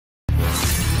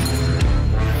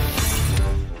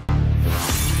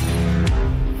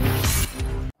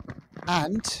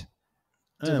And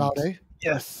And Divaldo,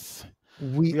 yes,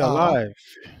 we we are are live.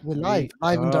 we're We live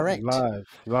and are direct.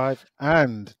 live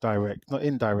and direct. Not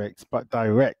indirect, but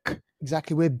direct.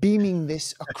 Exactly. We're beaming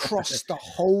this across the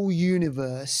whole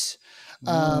universe. Mm,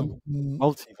 Um,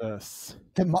 multiverse.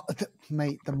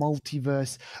 mate, the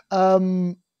multiverse.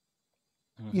 Um,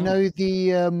 you Hmm. know,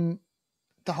 the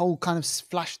whole kind of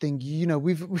Flash thing. You know,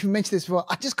 we've mentioned this before.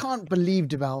 I just can't believe,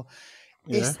 Deval,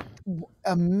 Yeah. it's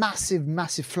a massive,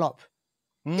 massive flop.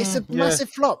 It's a Yeah. massive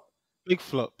flop. Big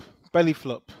flop. Belly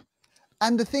flop.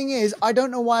 And the thing is, I don't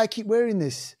know why I keep wearing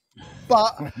this,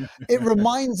 but it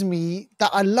reminds me that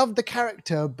I love the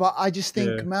character, but I just think,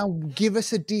 Yeah. man, give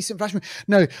us a decent Flash movie.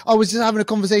 No, I was just having a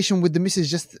conversation with the missus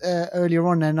just earlier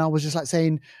on, and I was just like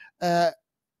saying,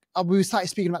 we started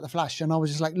speaking about the Flash, and I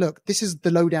was just like, look, this is the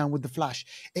lowdown with the Flash.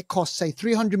 It costs, say,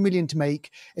 300 million to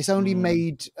make. It's only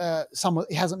made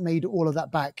it hasn't made all of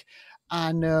that back.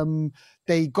 And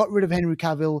they got rid of Henry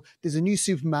Cavill. There's a new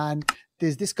Superman.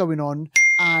 There's this going on,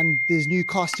 and there's new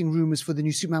casting rumors for the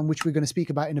new Superman, which we're going to speak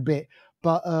about in a bit.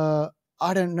 But I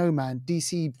don't know, man.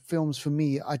 DC films for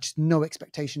me, I just no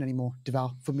expectation anymore.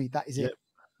 Deval, for me, that is Yep. it.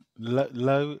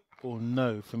 Low or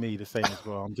no for me, the same as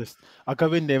well. I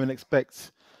go in there and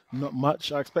expect not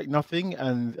much. I expect nothing,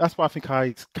 and that's why I think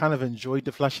I kind of enjoyed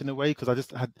the Flash in a way, because I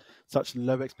just had such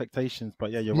low expectations.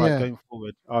 But yeah, you're right. Yeah. Going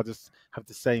forward, I'll just have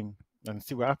the same and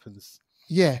see what happens.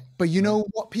 Yeah, but you Yeah. know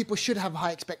what people should have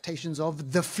high expectations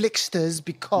of? The Flicksters,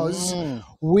 because Mm.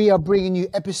 we are bringing you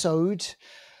episode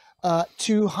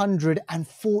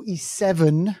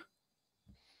 247.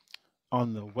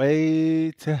 On the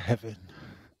way to heaven.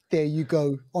 There you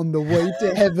go, on the way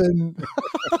to heaven.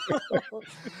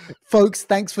 Folks,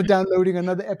 thanks for downloading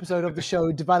another episode of the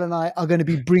show. Deval and I are going to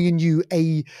be bringing you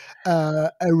a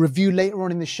review later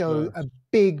on in the show, a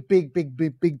big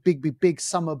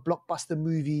summer blockbuster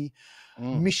movie.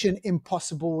 Mission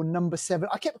Impossible #7.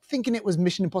 I kept thinking it was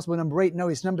Mission Impossible #8. No,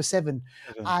 it's #7.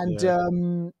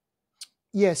 And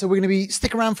yeah, so we're going to be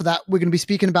stick around for that. We're going to be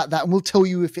speaking about that, and we'll tell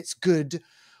you if it's good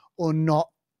or not.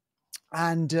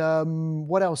 And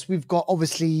what else? We've got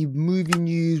obviously movie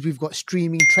news. We've got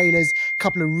streaming trailers. A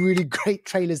couple of really great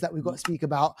trailers that we've got to speak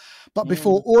about. But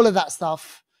before all of that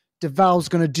stuff, Deval's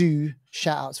going to do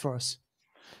shout outs for us.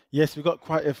 Yes, we've got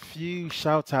quite a few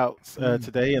shout outs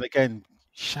today. And again,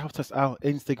 shout us out: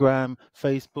 Instagram,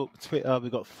 Facebook, Twitter.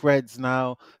 We've got Threads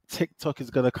now. TikTok is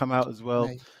going to come out as well.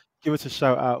 Right. Give us a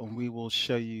shout out and we will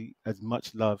show you as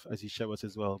much love as you show us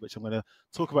as well, which I'm going to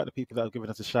talk about the people that have given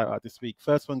us a shout out this week.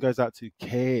 First one goes out to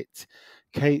Kate.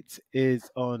 Kate is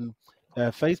on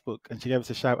Facebook and she gave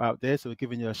us a shout out there. So we're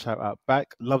giving you a shout out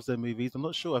back. Loves their movies. I'm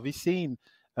not sure. Have you seen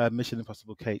Mission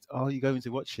Impossible, Kate? Are you going to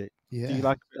watch it? Yeah. Do you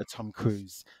like Tom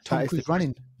Cruise? Tom Cruise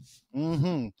running.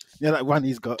 Yeah, that one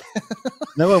he's got.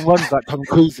 No one runs like Tom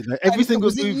Cruise in it. Every single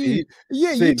movie.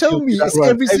 Yeah, you told me it's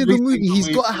every single movie. He's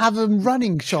got to have a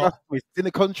running shot. It's in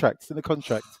the contract. It's in the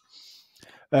contract.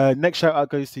 Next shout out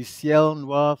goes to Ciel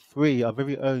Noir 3, our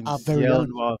very own Ciel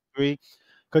Noir 3.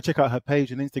 Go check out her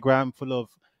page on Instagram, full of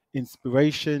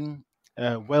inspiration,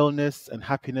 wellness and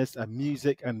happiness and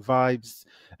music and vibes.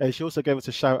 She also gave us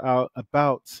a shout out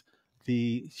about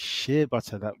the shea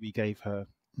butter that we gave her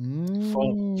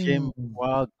from Jim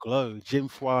Foie Glow, Jim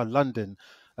Foie London.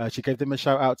 She gave them a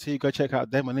shout out too. Go check out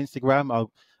them on Instagram.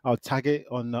 I'll tag it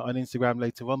on Instagram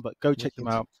later on, but go check them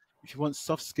out. If you want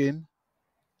soft skin,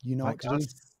 you know like what to do.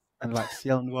 us and like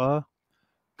Ciel Noir,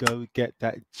 go get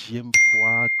that Jim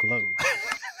Foie Glow.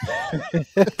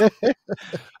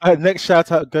 Next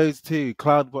shout out goes to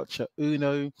Cloud Watcher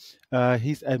Uno.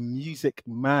 He's a music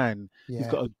man. He's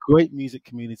got a great music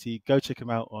community. Go check him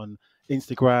out on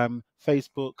Instagram,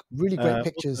 Facebook. Really great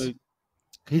pictures. Also,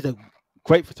 he's a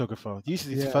great photographer. He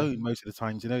uses his phone most of the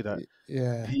time. Do you know that?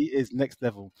 Yeah. He is next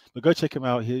level. But go check him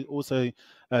out. He also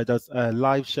does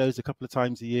live shows a couple of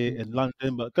times a year in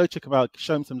London. But go check him out.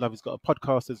 Show him some love. He's got a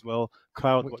podcast as well.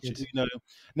 Cloud Watcher Uno.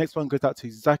 Next one goes out to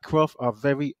Zakroff, our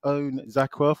very own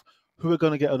Zakroff, who we're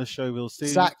going to get on the show real soon.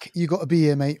 Zach, you got to be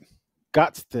here, mate.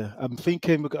 Got to. I'm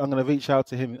thinking I'm going to reach out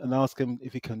to him and ask him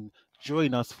if he can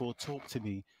join us for Talk to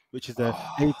Me, which is a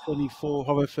A24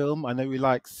 horror film. I know he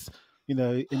likes,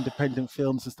 independent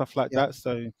films and stuff like that.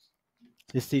 So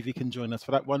let's see if he can join us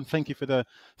for that one. Thank you for the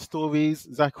stories,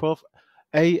 Zakroff.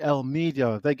 AL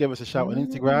Media, they gave us a shout on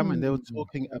Instagram and they were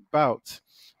talking about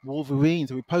Wolverine.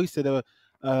 So we posted a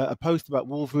post about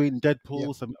Wolverine,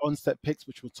 Deadpool, some on-set pics,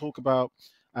 which we'll talk about.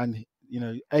 And,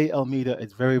 AL Media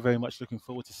is very, very much looking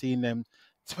forward to seeing them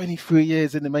 23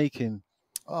 years in the making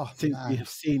since we have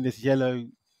seen this yellow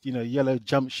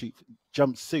jumpsuit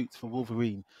for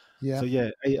Wolverine. So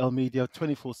AL Media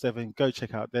 24/7. Go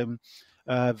check out them.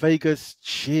 Vegas,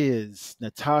 cheers,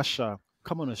 Natasha,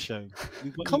 come on a show.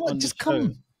 We want Come you on, on the just show,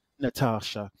 come.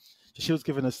 Natasha. She was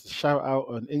giving us a shout out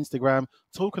on Instagram,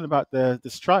 talking about the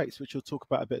strikes, which we'll talk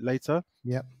about a bit later.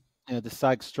 Yep. The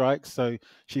SAG strikes. So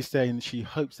she's saying she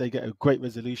hopes they get a great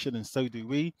resolution, and so do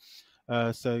we.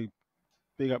 So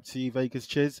big up to you, Vegas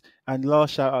Chiz. And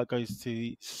last shout out goes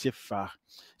to Shifa.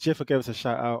 Shifa gave us a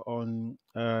shout out on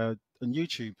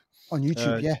YouTube. On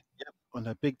YouTube, yeah. Yep, on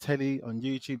her big telly on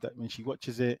YouTube, that when she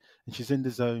watches it and she's in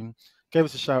the zone, gave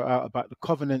us a shout out about The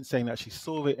Covenant, saying that she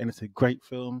saw it and it's a great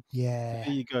film. So Yeah.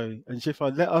 there you go. And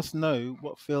Shifa, let us know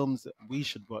what films that we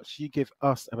should watch. You give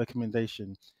us a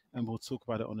recommendation and we'll talk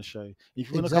about it on the show. If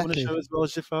you want to come on the Exactly. show as well,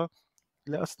 Shifa,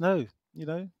 let us know. You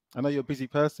know, I know you're a busy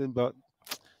person, but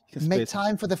you can Make spare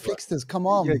time for the some. flicksters. Come Yeah,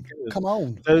 on. good. Come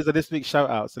on. Those are this week's shout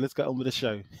outs. So let's get on with the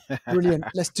show. Brilliant.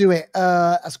 Let's do it.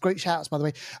 That's great shout outs, by the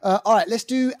way. All right, let's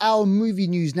do our movie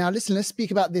news now. Listen, let's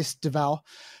speak about this, Deval.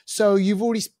 So you've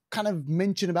already kind of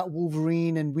mentioned about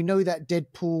Wolverine, and we know that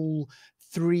Deadpool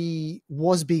 3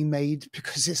 was being made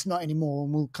because it's not anymore,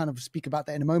 and we'll kind of speak about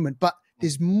that in a moment. But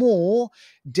there's more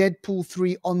Deadpool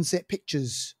 3 on-set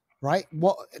pictures, right?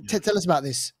 Tell us about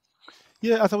this.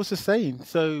 Yeah, as I was just saying,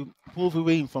 so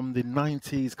Wolverine from the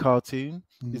 90s cartoon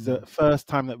is the first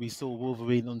time that we saw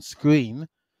Wolverine on screen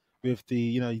with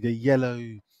the the yellow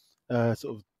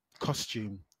sort of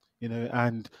costume,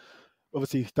 and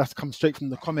obviously that's come straight from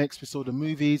the comics. We saw the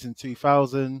movies in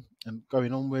 2000 and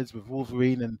going onwards with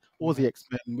Wolverine and all the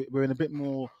X-Men. We're in a bit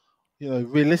more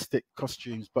realistic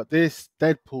costumes, but this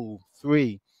Deadpool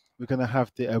 3, we're going to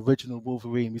have the original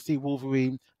Wolverine. We see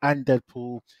Wolverine and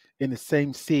Deadpool in the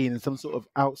same scene in some sort of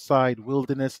outside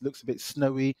wilderness. Looks a bit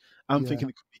snowy. I'm thinking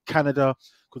it could be Canada,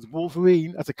 because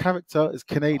Wolverine as a character is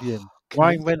Canadian.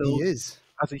 Ryan Reynolds is.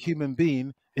 as a human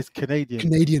being is Canadian.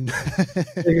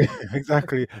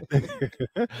 Exactly.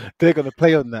 They're going to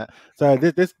play on that. So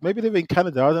this maybe they're in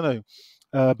Canada. I don't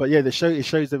know. But yeah, it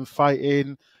shows them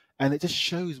fighting. And it just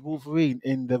shows Wolverine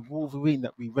in the Wolverine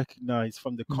that we recognize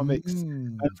from the comics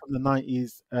and from the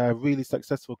 90s, really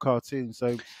successful cartoon.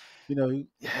 So,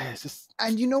 it's just.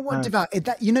 And you know what, about it,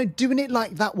 that doing it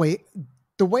like that way,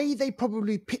 the way they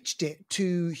probably pitched it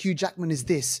to Hugh Jackman is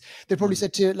this. They probably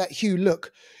said to Hugh,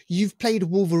 look, you've played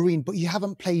Wolverine, but you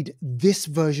haven't played this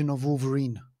version of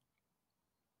Wolverine.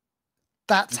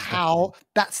 That's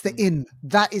the in.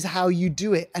 That is how you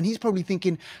do it. And he's probably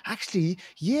thinking, actually,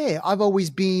 yeah, I've always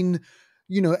been,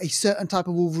 a certain type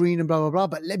of Wolverine and blah, blah, blah,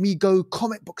 but let me go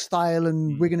comic book style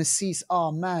and we're going to see,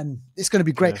 oh man, it's going to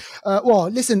be great. Yeah. Well,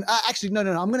 listen, actually, no.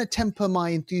 I'm going to temper my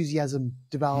enthusiasm,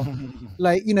 Deval.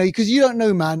 Because you don't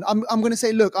know, man. I'm going to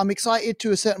say, look, I'm excited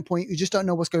to a certain point. You just don't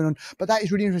know what's going on. But that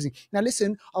is really interesting. Now,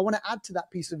 listen, I want to add to that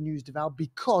piece of news, Deval,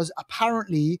 because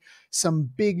apparently some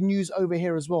big news over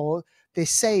here as well. They're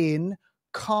saying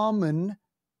Carmen.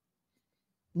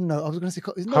 No, I was going to say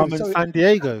Carmen San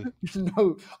Diego.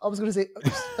 No, I was going to say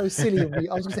so silly of me.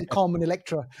 I was going to say Carmen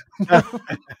Electra.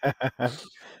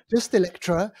 Just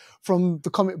Electra from the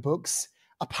comic books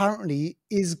apparently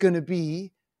is going to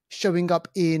be showing up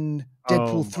in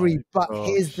Deadpool 3. But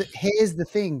here's the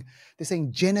thing. They're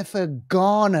saying Jennifer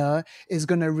Garner is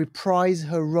going to reprise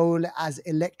her role as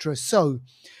Electra. So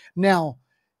now,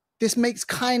 this makes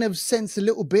kind of sense a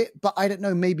little bit, but I don't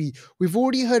know, maybe. We've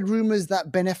already heard rumors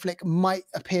that Ben Affleck might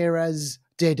appear as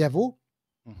Daredevil.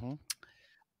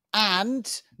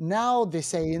 And now they're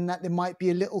saying that there might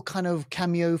be a little kind of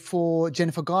cameo for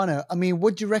Jennifer Garner. I mean,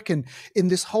 what do you reckon? In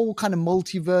this whole kind of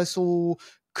multiversal,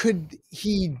 could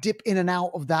he dip in and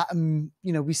out of that and,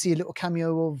 we see a little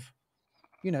cameo of,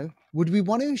 would we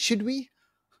want to? Should we?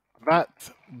 That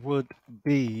would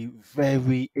be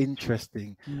very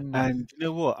interesting. And you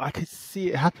know what? I could see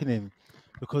it happening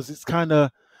because it's kind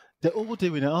of, they're all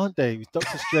doing it, aren't they? With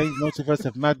Doctor Strange, Multiverse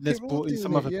of Madness, brought in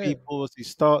some other people to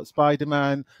start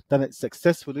Spider-Man, done it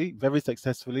successfully, very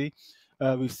successfully.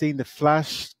 We've seen The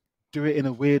Flash do it in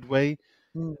a weird way.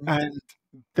 And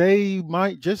they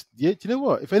might just, you know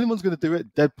what? If anyone's going to do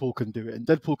it, Deadpool can do it, and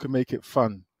Deadpool can make it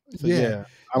fun. So, yeah,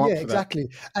 I'm up for exactly.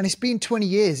 That. And it's been 20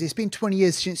 years. It's been 20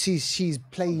 years since she's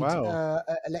played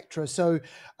Electra. So,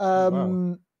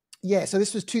 so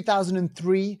this was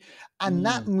 2003. And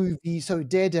that movie, so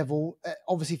Daredevil,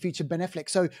 obviously featured Ben Affleck.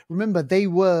 So remember, they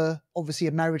were obviously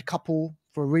a married couple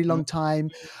for a really long time.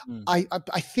 I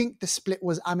think the split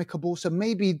was amicable. So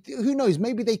maybe, who knows?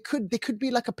 Maybe they could be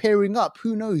like a pairing up.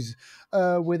 Who knows?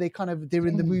 Where they're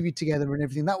in the movie together and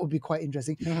everything. That would be quite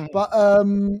interesting. But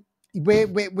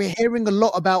we're hearing a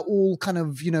lot about all kind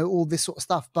of, all this sort of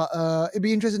stuff, but it'd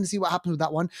be interesting to see what happens with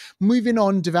that one. Moving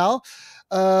on, Deval,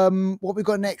 what we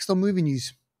got next on movie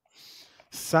news?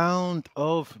 Sound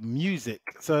of Music.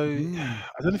 So Mm.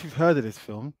 I don't know if you've heard of this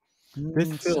film. This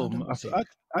Sound film, of Music.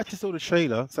 I actually saw the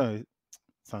trailer. So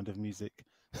Sound of Music.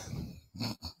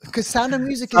 Because Sound of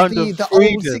Music is Sound of the old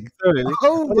Freedom. six. Sorry.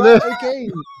 Oh right, okay.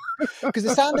 Because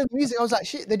the Sound of Music, I was like,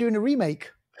 shit, they're doing a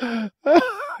remake. So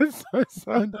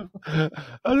Sound of. I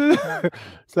don't know.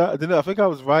 So I don't know. I think I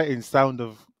was writing Sound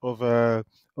of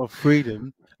Freedom,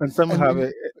 and And somehow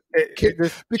then it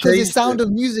just because the changed Sound it.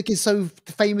 of Music is so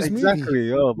famous movie.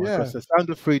 Exactly. Oh my Yeah. gosh. The Sound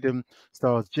of Freedom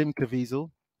stars Jim Caviezel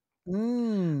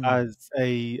Mm. as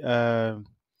he's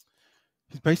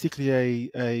basically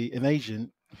an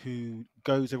agent who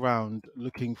goes around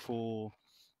looking for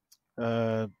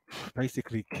uh,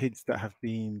 basically kids that have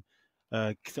been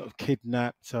sort of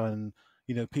kidnapped, and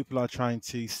people are trying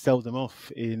to sell them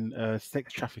off in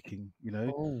sex trafficking.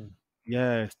 Oh,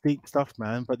 Yeah, it's deep stuff,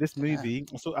 man. But this damn. movie,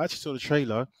 I actually saw the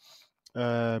trailer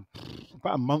uh,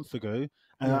 about a month ago,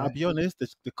 and I'll Yeah. be honest,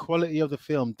 the quality of the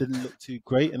film didn't look too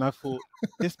great, and I thought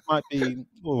this might be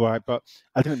all right, but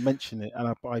I didn't mention it,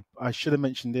 and I should have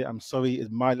mentioned it. I'm sorry, it's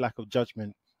my lack of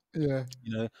judgment, Yeah.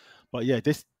 you know. But yeah,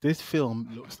 this film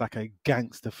looks like a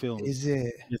gangster film. Is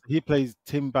it? Yes, he plays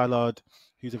Tim Ballard,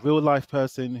 who's a real life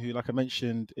person who, like I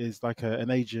mentioned, is like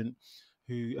an agent,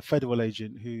 a federal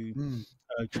agent who Mm.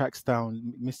 tracks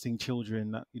down missing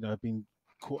children that have been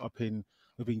caught up in,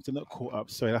 have been not caught up.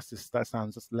 Sorry, that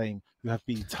sounds just lame. Who have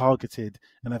been targeted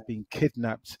and have been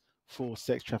kidnapped for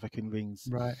sex trafficking rings.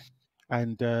 Right.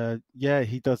 And yeah,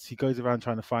 he does. He goes around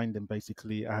trying to find them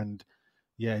basically. And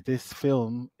yeah, this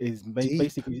film is Deep.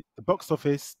 basically, the box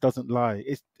office doesn't lie.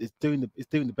 It's doing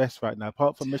the best right now.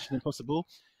 Apart from Mission Impossible,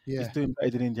 it's Yeah. doing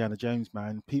better than Indiana Jones,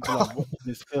 man. People are watching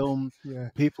this film. Yeah.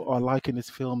 People are liking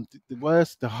this film.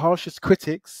 The harshest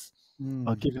critics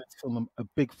are Mm. giving this film a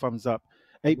big thumbs up.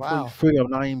 8.3 Wow.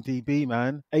 on IMDb,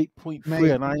 man. 8.3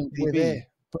 Mate, on we're IMDb. there.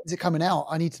 When's it coming out?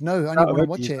 I need to know. I Out want to already.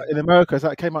 watch it. In America,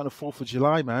 that came out on the 4th of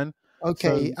July, man. So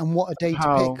Okay. And what a day to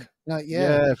somehow, pick. Like,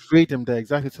 yeah. yeah, Freedom Day,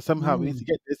 exactly. So somehow we need to Mm.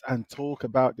 get this and talk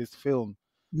about this film.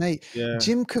 Mate, Yeah.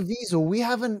 Jim Caviezel, we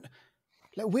haven't.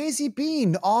 Like, where's he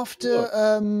been after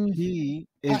Look, he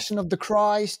is, Passion of the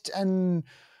Christ? And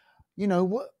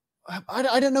what?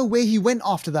 I don't know where he went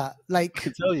after that. I Like,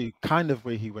 can tell you kind of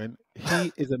where he went.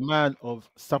 He is a man of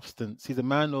substance. He's a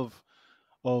man of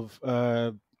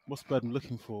what's the word I'm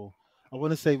looking for? I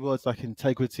want to say words like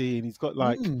integrity, and he's got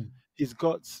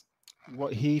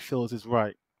what he feels is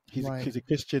right. right. He's a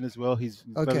Christian as well. He's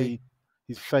Okay. very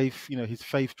he's faith, he's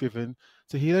faith driven.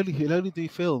 So he'll only do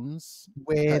films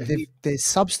Where that he there's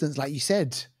substance, like you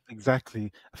said.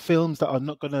 exactly films that are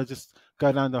not gonna just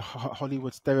go down the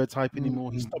Hollywood stereotype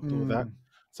anymore. He Mm, stopped all that. mm.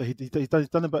 So he's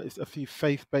done about a few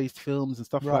faith-based films and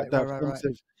stuff like Right, right, that. right, Films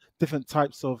right. of different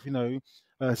types of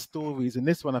stories. And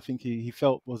this one, I think he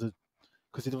felt was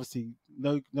because it obviously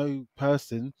no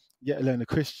person, yet alone a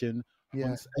Christian, Yeah.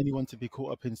 wants anyone to be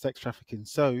caught up in sex trafficking.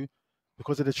 So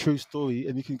because of the true story,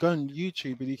 and you can go on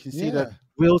YouTube and you can see the Yeah.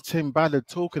 real Tim Ballard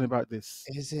talking about this.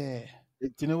 Is it? Do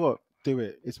you know what? Do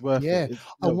it. It's worth Yeah. it.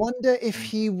 I wonder if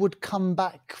he would come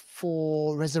back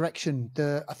for Resurrection.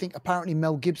 I think apparently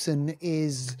Mel Gibson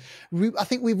is. I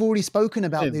think we've already spoken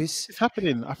about this. It's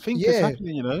happening. I think it's Yeah.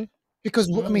 happening.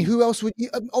 Because I mean, who else would you?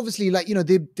 Obviously, like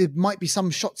there might be some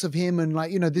shots of him, and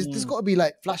like there's got to be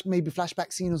like maybe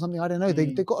flashback scene or something. I don't know. They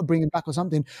got to bring him back or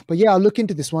something. But yeah, I'll look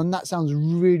into this one. That sounds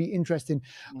really interesting.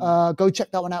 Go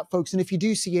check that one out, folks. And if you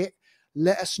do see it,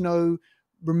 let us know.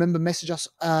 Remember, message us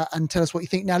and tell us what you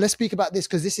think. Now, let's speak about this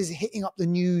because this is hitting up the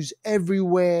news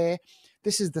everywhere.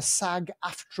 This is the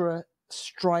SAG-AFTRA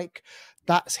strike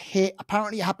that's hit.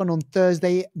 Apparently, it happened on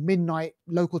Thursday midnight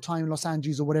local time in Los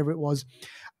Angeles or whatever it was.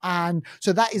 And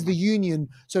so that is the union.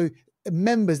 So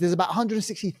members, there's about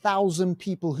 160,000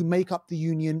 people who make up the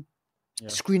union. Yeah.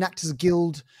 Screen Actors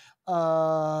Guild,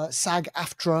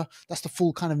 SAG-AFTRA, that's the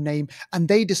full kind of name. And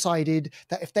they decided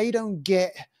that if they don't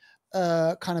get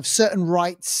kind of certain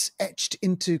rights etched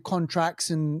into contracts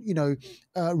and,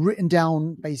 written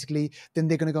down basically, then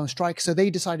they're going to go on strike. So they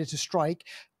decided to strike.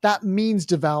 That means,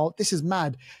 Deval, this is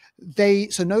mad.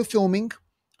 So no filming,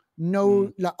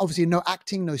 no, like obviously no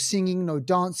acting, no singing, no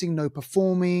dancing, no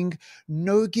performing,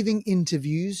 no giving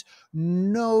interviews,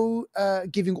 no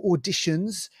giving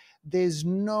auditions. There's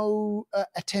no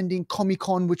attending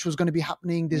Comic-Con, which was going to be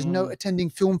happening. There's no attending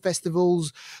film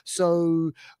festivals.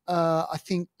 So I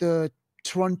think the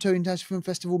Toronto International Film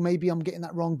Festival, maybe I'm getting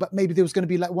that wrong, but maybe there was going to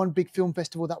be like one big film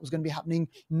festival that was going to be happening.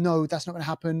 No, that's not going to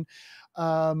happen.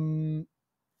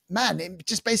 Man, it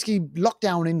just basically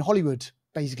lockdown in Hollywood,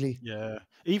 basically. Yeah.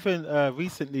 Even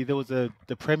recently, there was the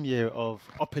premiere of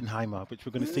Oppenheimer, which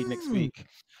we're going to see next week.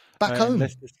 Back in home.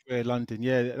 Leicester Square, London.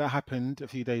 Yeah, that happened a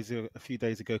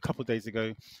couple of days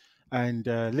ago, and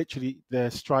literally the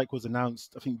strike was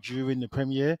announced, I think, during the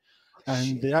premiere,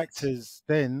 and the Shit. actors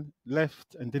then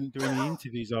left and didn't do any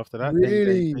interviews after that.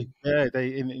 Really?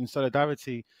 They in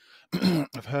solidarity.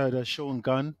 I've heard Sean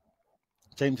Gunn,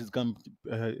 James's Gunn,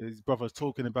 his brother, was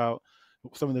talking about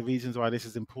some of the reasons why this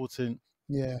is important.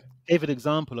 Yeah. Gave an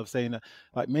example of saying that,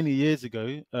 like many years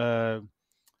ago, an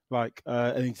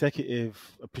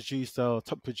executive, a producer, or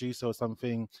top producer or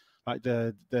something, like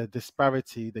the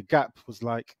disparity, the gap was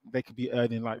like they could be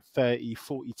earning like 30,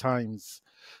 40 times.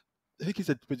 I think he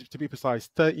said, to be precise,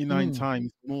 39 Mm,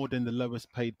 times more than the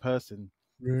lowest paid person.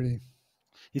 really?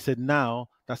 He said now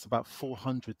that's about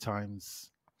 400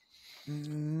 times.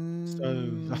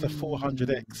 So that's a Mm,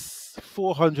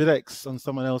 400x on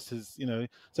someone else's,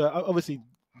 So obviously,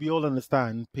 we all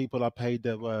understand people are paid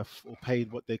their worth or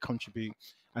paid what they contribute,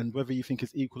 and whether you think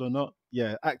it's equal or not,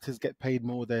 yeah, actors get paid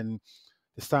more than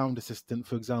the sound assistant,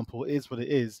 for example. It is what it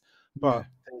is. yeah. But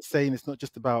they're saying it's not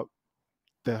just about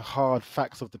the hard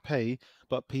facts of the pay,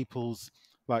 but people's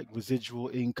like residual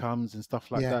incomes and stuff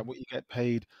like Yeah. that, what you get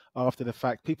paid after the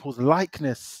fact, people's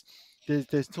likeness.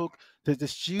 There's talk. There's the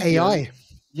studios. AI.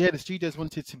 Yeah, the studios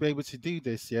wanted to be able to do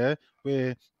this. Yeah,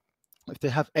 where if they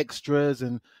have extras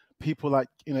and people like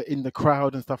in the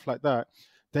crowd and stuff like that,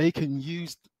 they can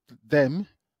use them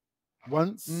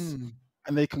once, Mm.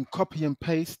 and they can copy and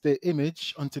paste their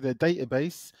image onto their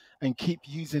database and keep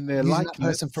using their Using that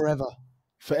likeness person forever.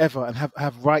 forever and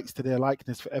have rights to their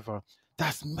likeness forever.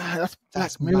 That's mad. That's Black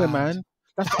That's Mirror, mad. man.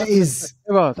 That's the That episode of Black is.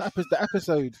 Mirror. The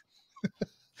episode.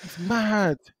 It's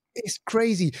mad. It's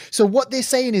crazy. So what they're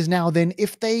saying is now then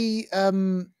if they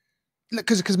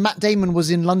because Matt Damon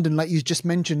was in London, like you just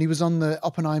mentioned, he was on the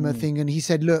Oppenheimer Mm, thing, and he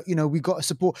said, "Look, we got to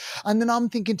support." And then I'm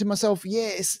thinking to myself, "Yeah,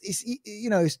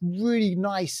 it's really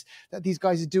nice that these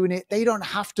guys are doing it. They don't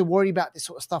have to worry about this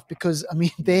sort of stuff because I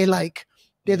mean, they're the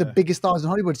yeah, biggest stars in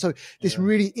Hollywood. So this yeah,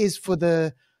 really is for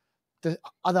the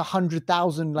other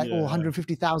 100,000, like, or yeah.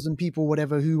 150,000 people,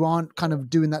 whatever, who aren't kind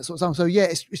of doing that sort of stuff. So yeah,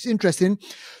 it's interesting.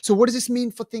 So what does this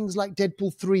mean for things like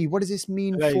Deadpool 3? What does this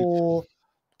mean Delayed. for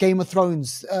Game of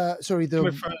Thrones? Sorry, Game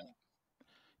of Thrones.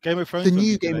 Game of the Thrones won't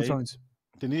new be Game of delayed. Thrones.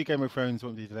 The new Game of Thrones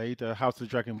won't be delayed. House of the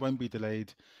Dragon won't be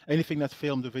delayed. Anything that's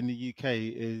filmed within the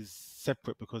UK is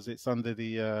separate because it's under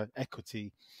the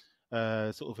equity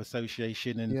sort of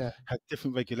association and Yeah, has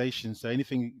different regulations. So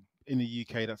anything in the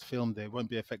UK that's filmed there won't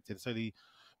be affected. It's only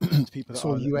people that it's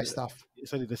all are. US stuff.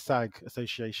 It's only the SAG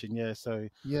association. Yeah. So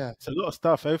Yeah, it's a lot of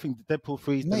stuff. Everything. Deadpool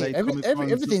 3 is mate. delayed. Comic Con's not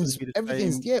going to be the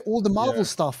Everything's same. yeah. All the Marvel Yeah.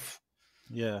 stuff.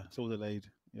 Yeah. It's all delayed.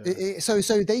 Yeah. So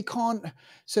they can't.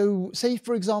 So say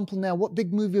for example, now what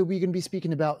big movie are we going to be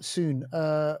speaking about soon?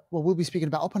 Well, we'll be speaking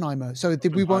about Oppenheimer. So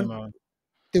we won't. Oppenheimer.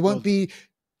 There Well, won't be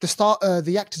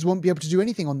the actors won't be able to do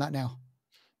anything on that now.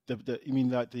 you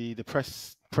mean like the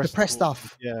press The press talk?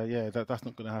 stuff Yeah. That's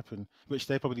not going to happen, which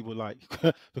they probably will like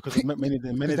because many of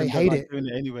them because they don't hate like it. doing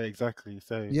it anyway. Exactly.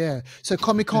 So Yeah. So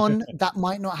Comic-Con, that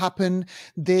might not happen.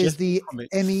 There's just be the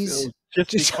comics. Emmys, It'll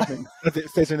just be just comics, as it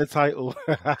says in the title.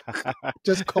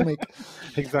 just comic.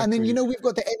 And then Exactly. we've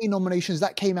got the Emmy nominations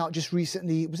that came out just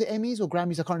recently. Was it Emmys or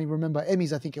Grammys? I can't even remember.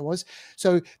 Emmys, I think it was.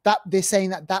 So that they're saying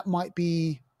that might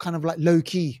be kind of like low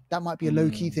key. That might be a low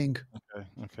key Mm, thing.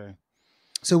 okay.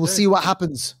 So we'll Yeah, see what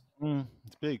happens.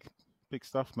 it's big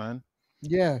stuff, man.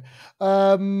 Yeah.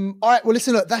 All right. Well,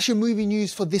 listen, look, that's your movie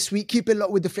news for this week. Keep it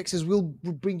locked with the Fixers. We'll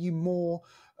bring you more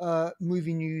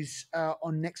movie news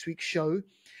on next week's show.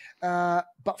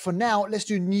 But for now, let's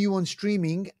do new on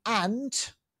streaming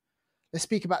and let's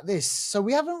speak about this. So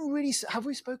we haven't really have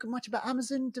we spoken much about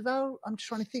Amazon, Deval? I'm just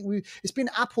trying to think. It's been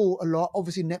Apple a lot,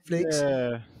 obviously Netflix.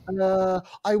 Yeah.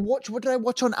 What did I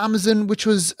watch on Amazon, which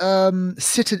was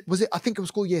Citadel, was it? I think it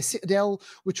was called Citadel,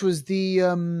 which was the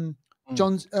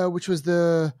which was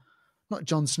the not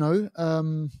Jon Snow,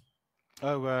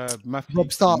 Matthew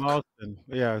Rob Stark. Marsden.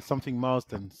 Yeah, something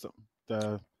Marsden.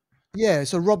 Yeah,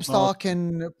 so Rob Stark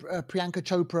Marsden. and Priyanka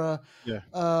Chopra, Yeah.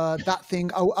 that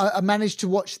thing. I managed to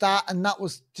watch that, and that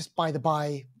was just by the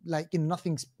by, like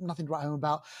nothing to write home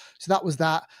about. So that was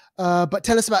that. But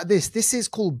tell us about this. This is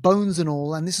called Bones and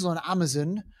All, and this is on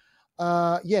Amazon.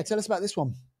 Yeah, tell us about this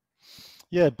one.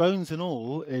 Yeah, Bones and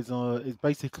All is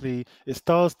basically it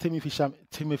stars Timothy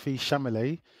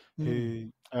Chalamet, who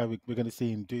we're going to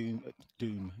see in Dune.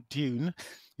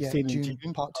 Yeah, Seen in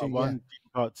Dune Part 2. Part 1, Dune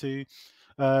Part 2.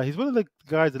 He's one of the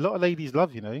guys a lot of ladies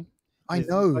love. I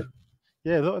know.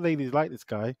 A lot of ladies like this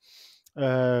guy.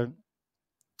 And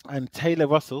Taylor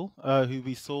Russell, who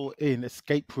we saw in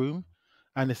Escape Room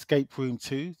and Escape Room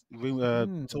 2,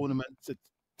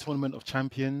 Tournament of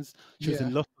Champions. She was Yeah.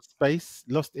 in Lost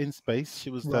in Space. She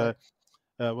was the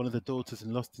one of the daughters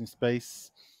in Lost in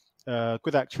Space.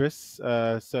 Good actress.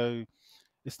 So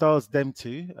it stars them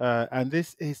two. And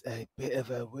this is a bit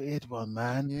of a weird one,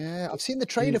 man. Yeah, I've seen the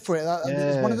trailer for it.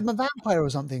 Is one of them a vampire or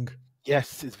something?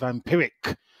 Yes, it's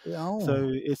vampiric. Oh.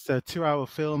 So it's a 2-hour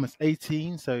film. It's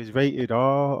 18, so it's rated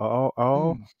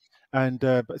R. And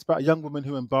but it's about a young woman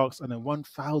who embarks on a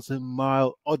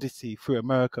 1,000-mile odyssey through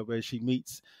America, where she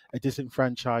meets a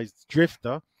disenfranchised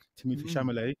drifter, Timothy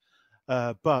Chalamet.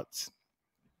 But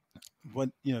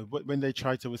when they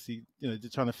try to obviously, they're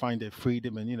trying to find their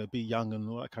freedom and be young and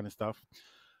all that kind of stuff.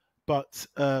 But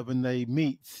when they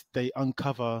meet, they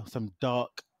uncover some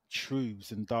dark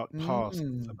truths and dark pasts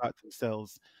about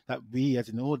themselves that we as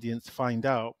an audience find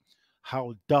out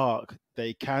how dark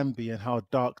they can be and how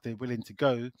dark they're willing to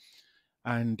go.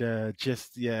 And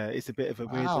it's a bit of a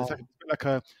weird. It's like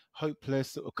a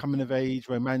hopeless sort of coming of age,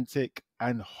 romantic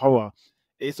and horror.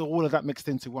 It's all of that mixed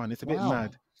into one. It's a bit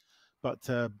mad, but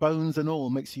bones and all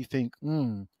makes you think.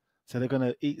 So they're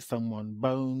gonna eat someone,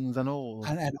 bones and all,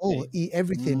 eat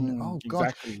everything. Oh God!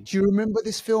 Exactly. Do you remember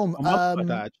this film? My mum's like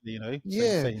that, actually.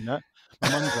 Saying that. My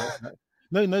mum's like that.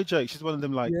 No joke. She's one of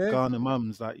them like Ghana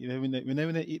mums, like when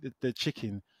they eat the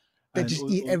chicken. They just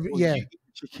eat you eat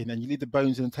the chicken and you leave the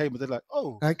bones on the table. They're like,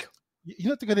 oh, like you're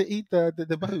not going to eat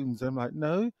the bones. I'm like,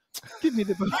 no, give me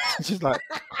the bones. She's like,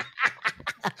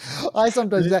 I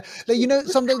sometimes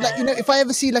sometimes if I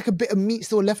ever see like a bit of meat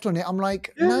still left on it, I'm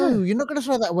like, no, you're not going to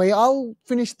throw that away. I'll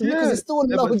finish because there's still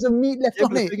loads of meat left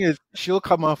on it. The thing is, she'll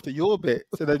come after your bit.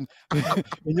 So then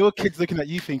when your kid's looking at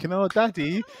you thinking, oh,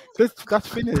 daddy, that's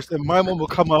finished. And my mom will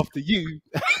come after you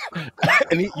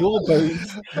and eat your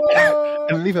bones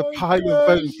and leave a pile of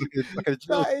bones like a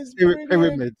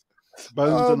pyramid.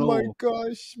 Bones and all. Oh my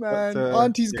gosh, man.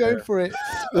 Auntie's going for it.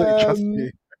 Trust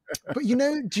me. But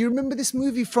do you remember this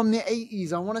movie from the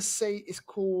 80s? I want to say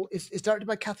it's directed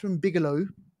by Catherine Bigelow.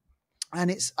 And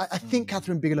I think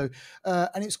Catherine Bigelow,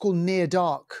 and it's called Near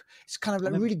Dark. It's kind of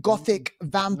like a really gothic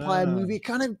vampire movie.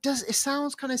 It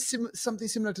sounds kind of something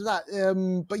similar to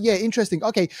that. But yeah, interesting.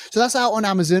 Okay, so that's out on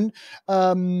Amazon.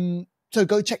 So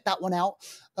go check that one out.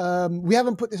 We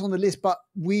haven't put this on the list, but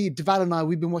Deval and I,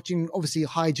 we've been watching, obviously,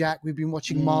 Hijack. We've been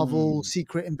watching Marvel,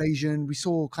 Secret Invasion. We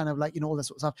saw kind of like, all that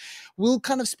sort of stuff. We'll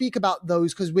kind of speak about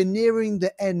those because we're nearing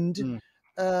the end.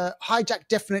 Hijack,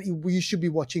 definitely you should be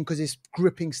watching because it's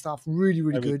gripping stuff. Really,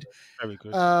 really good. Very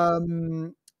good.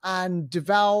 And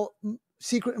Deval,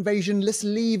 Secret Invasion, let's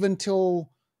leave until...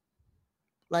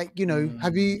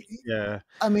 have you? Yeah.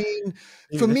 I mean,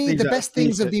 for me, the best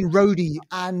things have been Rhodey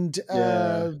and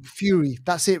Fury.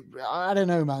 That's it. I don't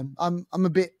know, man. I'm a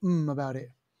bit about it.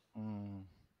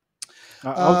 I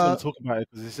was going to talk about it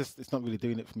because it's not really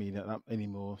doing it for me that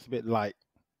anymore. It's a bit light.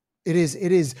 It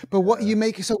is. But what you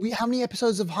make? So how many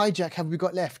episodes of Hijack have we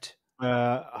got left?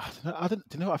 I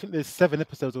don't know. I think there's 7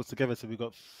 episodes altogether, so we've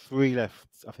got 3 left.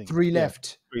 I think 3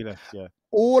 left. 3 left. Yeah.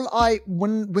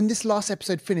 When this last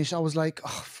episode finished, I was like,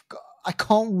 oh, God, I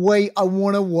can't wait. I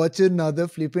want to watch another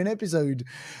flipping episode.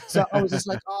 So I was just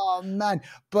like, oh man.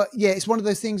 But yeah, it's one of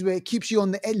those things where it keeps you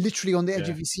literally on the edge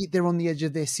of your seat. They're on the edge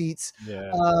of their seats.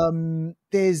 Yeah.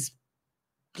 There's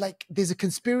a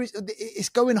conspiracy. It's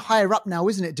going higher up now,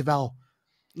 isn't it, Deval?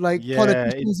 Like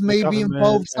politicians may be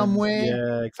involved somewhere.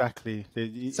 Yeah, exactly.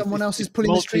 Someone else is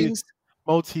pulling the strings.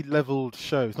 Multi-leveled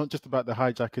show. It's not just about the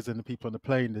hijackers and the people on the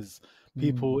plane. There's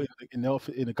people in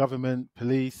the government,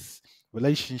 police,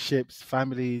 relationships,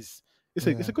 families. It's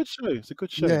a good show. It's a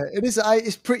good show. Yeah, it is.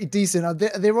 It's pretty decent.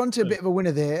 They're onto a bit of a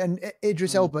winner there. And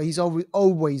Idris Elba, he's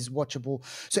always watchable.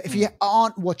 So if you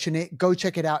aren't watching it, go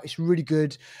check it out. It's really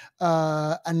good.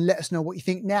 And let us know what you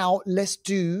think. Now let's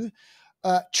do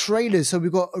trailers. So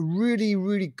we've got a really,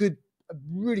 really good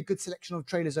selection of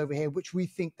trailers over here, which we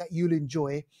think that you'll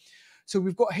enjoy. So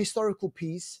we've got a historical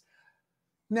piece.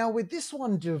 Now with this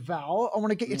one, Deval, I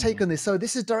want to get your take on this. So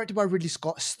this is directed by Ridley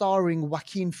Scott, starring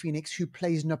Joaquin Phoenix, who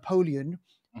plays Napoleon,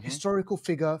 historical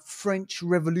figure, French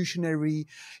revolutionary,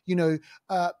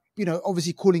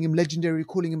 obviously calling him legendary,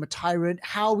 calling him a tyrant.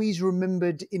 How he's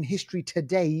remembered in history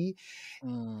today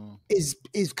is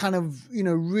kind of,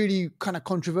 really kind of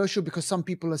controversial because some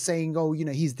people are saying, oh,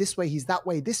 he's this way, he's that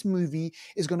way. This movie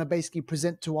is going to basically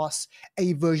present to us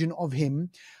a version of him.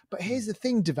 But here's the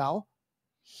thing, Deval.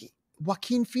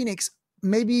 Joaquin Phoenix,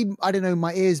 maybe, I don't know,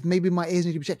 maybe my ears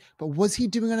need to be checked, but was he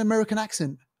doing an American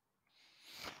accent?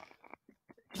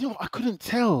 I couldn't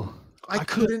tell. I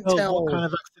couldn't couldn't tell what kind tell.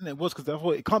 of accent it was because I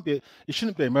thought it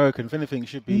shouldn't be American. If anything, it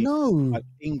should be No. like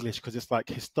English because it's like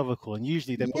historical, and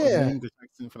usually they put on an Yeah, English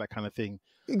accent for that kind of thing.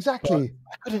 But exactly.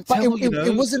 I couldn't But tell, it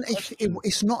Good wasn't question.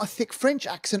 it's not a thick French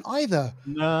accent either.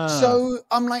 Nah, So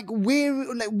I'm like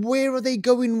where are they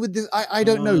going with this? I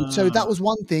don't know. So that nah. was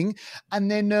one thing,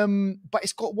 and then but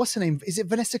it's got what's her name? Is it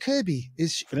Vanessa Kirby?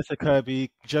 Vanessa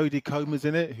Kirby, Jodie Comer's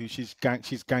in it, who she's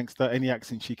gangster, any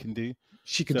accent she can do.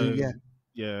 She can do, So yeah.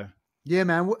 yeah, Yeah,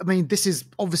 man. I mean, this is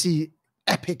obviously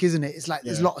epic, isn't it? It's like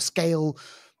there's a yeah, lot of scale,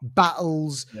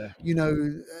 battles, yeah.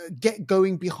 get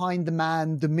going behind the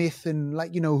man, the myth, and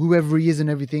like whoever he is and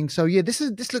everything. So yeah,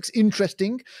 this looks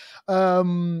interesting.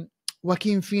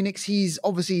 Joaquin Phoenix, he's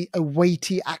obviously a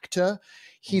weighty actor.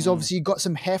 He's Mm. obviously got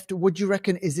some heft. What do you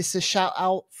reckon? Is this a shout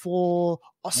out for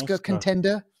Oscar Oscar.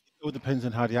 contender? It all depends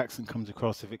on how the accent comes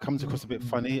across. If it comes across a bit Mm.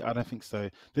 funny, I don't think so.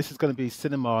 This is going to be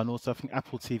cinema and also I think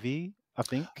Apple TV. I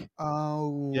think.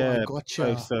 Oh, I Yeah,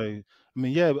 gotcha. so I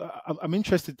mean, yeah, I'm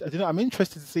interested. I'm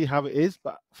interested to see how it is,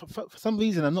 but for some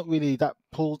reason, I'm not really that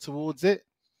pulled towards it.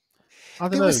 I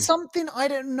don't There know. was something I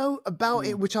don't know about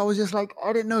it, which I was just like,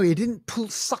 I don't know. It didn't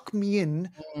suck me in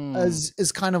Mm.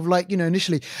 as kind of like,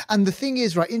 initially. And the thing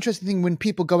is, right, interesting thing when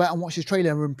people go out and watch the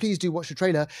trailer, and please do watch the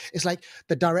trailer, it's like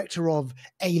the director of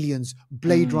Aliens,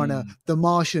 Blade Runner, Mm. The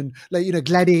Martian, like,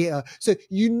 Gladiator. So,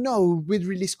 with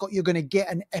Ridley Scott, you're going to get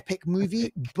an epic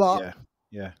movie, but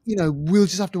Yeah, yeah. we'll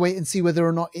just have to wait and see whether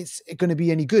or not it's going to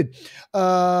be any good.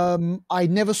 I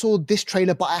never saw this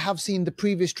trailer, but I have seen the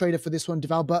previous trailer for this one,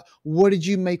 Deval. But what did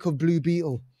you make of Blue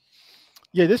Beetle?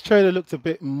 Yeah, this trailer looked a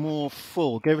bit more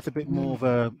full, gave us a bit more of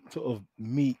a sort of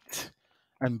meat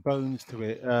and bones to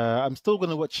it. I'm still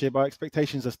going to watch it, but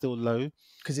expectations are still low.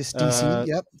 Because it's DC,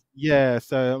 yep. Yeah,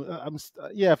 so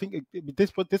I think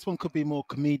this one could be more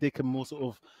comedic and more sort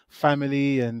of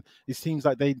family, and it seems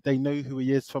like they know who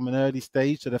he is from an early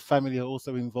stage, so the family are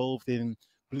also involved in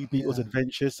Blue Beetle's Yeah.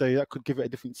 adventures, so that could give it a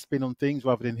different spin on things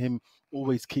rather than him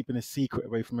always keeping a secret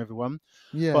away from everyone.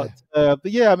 Yeah.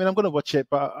 But yeah, I mean, I'm going to watch it,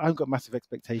 but I haven't got massive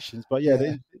expectations. But yeah,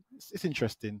 Yeah. it's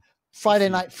interesting. Friday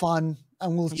night fun,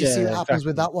 and we'll just see what happens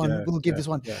with that one. We'll give this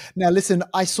one. Yeah. Now, listen,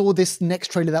 I saw this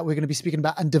next trailer that we're going to be speaking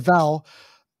about, and Deval,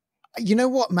 you know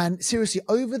what, man? Seriously,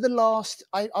 over the last,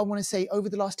 I want to say, over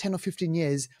the last 10 or 15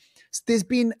 years, there's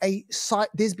been a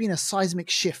seismic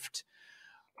shift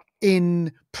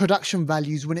in production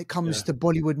values when it comes to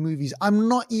Bollywood movies. I'm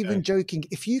not even joking.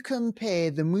 If you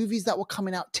compare the movies that were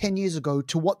coming out 10 years ago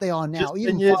to what they are now, Just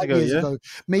even 10 years 5 ago, years yeah? ago,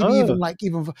 maybe even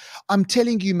I'm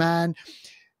telling you, man,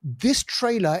 this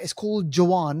trailer is called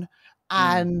Jawan,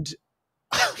 and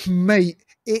mate,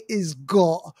 it is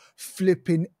got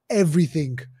flipping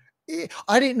everything.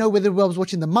 I didn't know whether I was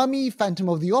watching The Mummy, Phantom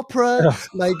of the Opera,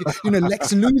 like,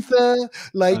 Lex Luthor,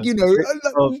 like,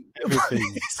 of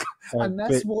everything. and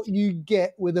that's what you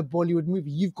get with a Bollywood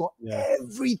movie. You've got Yeah.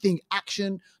 everything: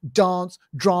 action, dance,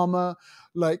 drama,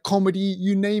 like comedy,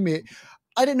 you name it.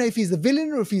 I don't know if he's the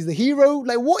villain or if he's the hero.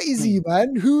 Like, what is he,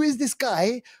 man? Who is this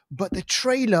guy? But the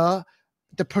trailer,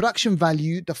 the production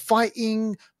value, the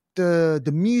fighting, the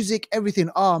music, everything.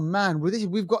 Oh man,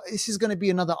 this is going to be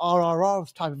another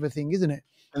RRR type of a thing, isn't it?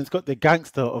 And it's got the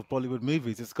gangster of Bollywood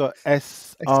movies. It's got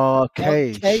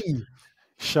SRK,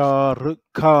 Shah Rukh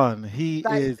Khan. He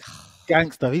is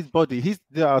gangster. His body.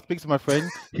 I speak to my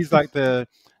friend. He's like the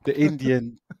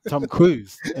Indian Tom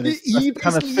Cruise, and it's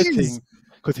kind of fitting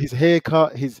because his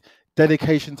haircut, his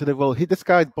dedication to the role. This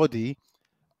guy's body.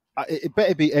 It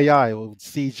better be AI or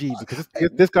CG because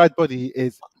this guy's body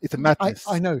it's a madness.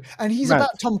 I know, and he's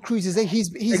about Tom Cruise's age. He's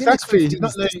exactly. in his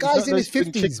 50s. This guy's in his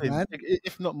 50s, man.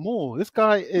 If not more. This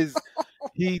guy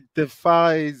he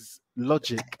defies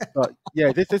logic. But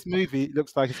yeah, this movie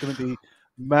looks like it's going to be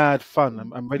mad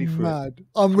fun. I'm ready for it.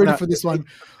 I'm ready for this one.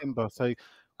 So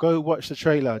go watch the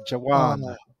trailer,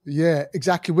 Jawan. Yeah,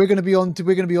 exactly. We're going to be on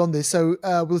this, so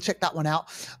we'll check that one out.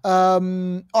 All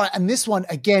right, and this one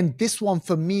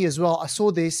for me as well. I saw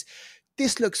this.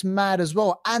 This looks mad as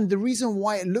well, and the reason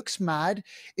why it looks mad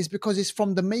is because it's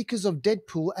from the makers of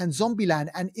Deadpool and Zombieland.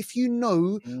 And if you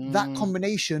know that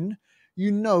combination,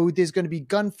 there's going to be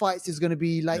gunfights. There's going to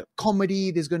be like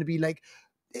comedy. There's going to be like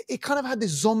it kind of had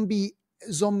this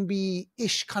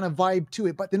zombie-ish kind of vibe to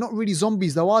it, but they're not really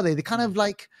zombies though, are they? They're kind of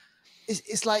like.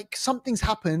 It's like something's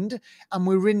happened and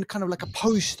we're in kind of like a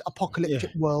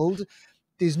post-apocalyptic world.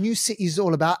 There's new cities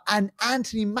all about, and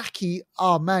Anthony Mackie,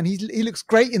 oh man, he looks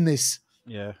great in this.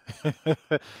 Yeah.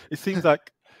 It seems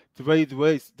like the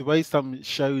way some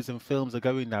shows and films are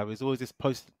going now is always this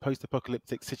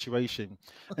post-apocalyptic situation.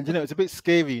 And it's a bit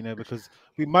scary, because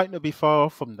we might not be far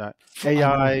off from that.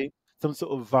 AI, some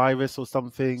sort of virus or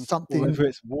something, or Something. whether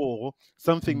it's war,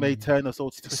 something may turn us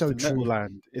all to So Twisted Metal true.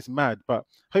 Land. It's mad, but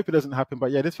hope it doesn't happen.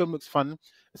 But yeah, this film looks fun.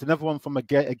 It's another one from a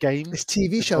game It's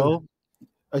TV as show. well.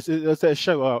 Is it a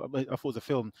show? I thought it was a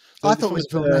film. So I it's thought it from was a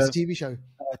film. No, it's a TV show.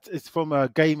 it's from a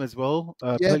game as well,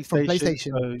 Yeah, from PlayStation.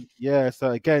 PlayStation. So yeah,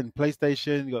 so again,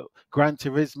 PlayStation. You got Gran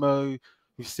Turismo.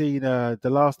 We've seen The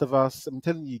Last of Us. I'm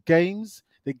telling you, games.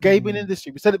 The gaming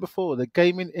industry. We said it before. The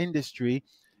gaming industry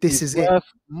This is it. worth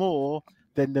more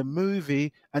than the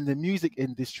movie and the music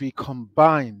industry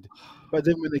combined. But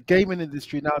then when the gaming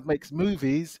industry now makes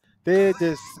movies, they're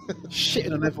just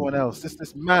shitting on everyone else.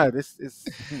 It's mad.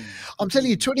 I'm telling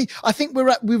you, I think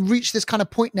we've reached this kind of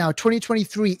point now.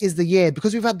 2023 is the year,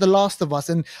 because we've had The Last of Us,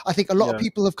 and I think a lot of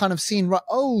people have kind of seen, right,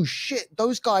 oh shit,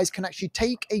 those guys can actually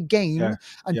take a game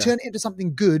and turn it into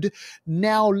something good.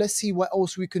 Now let's see what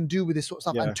else we can do with this sort of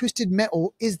stuff. And Twisted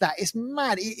Metal is that. It's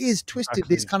mad. It is twisted.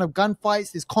 Exactly. There's kind of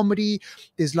gunfights, there's comedy,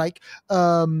 there's like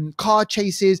car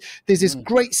chases. There's this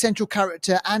great central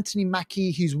character, Anthony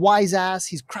Mackie, who's wise ass,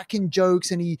 he's cracking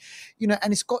jokes, and he, you know,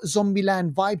 and it's got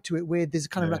Zombieland vibe to it, where there's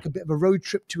kind of like a bit of a road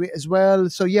trip to it as well.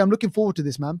 So yeah, I'm looking forward to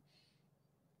this, man.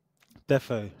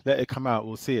 Defo, let it come out.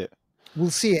 We'll see it. We'll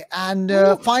see it. And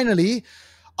finally,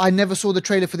 I never saw the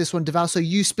trailer for this one, Deval. So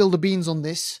you spill the beans on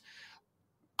this.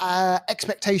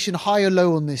 Expectation, high or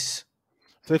low on this?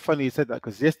 So funny you said that,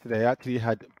 because yesterday I actually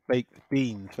had baked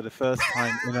beans for the first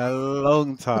time in a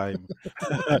long time.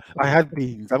 I had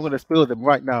beans. I'm going to spill them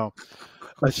right now.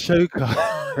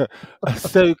 Ahsoka.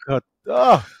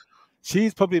 Oh,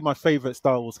 she's probably my favorite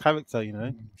Star Wars character, you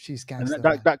know. She's gangster.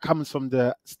 And that comes from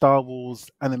the Star Wars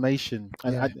animation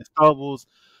and Star Wars,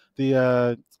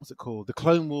 the what's it called? The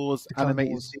Clone Wars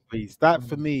animated series. That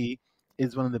for me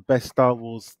is one of the best Star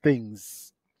Wars things.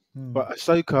 But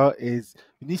Ahsoka is,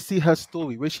 when you see her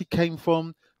story, where she came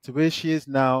from to where she is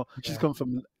now, she's come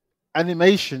from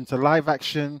animation to live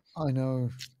action. I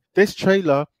know. This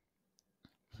trailer,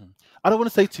 I don't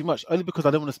want to say too much, only because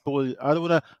I don't want to spoil. I don't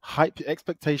want to hype your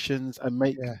expectations and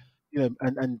make you know,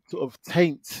 and sort of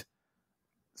taint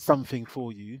something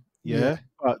for you.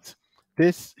 But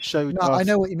this showed us. I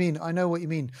know what you mean. I know what you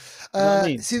mean.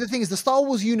 See, the thing is, the Star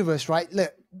Wars universe, right?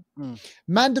 Look,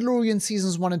 Mandalorian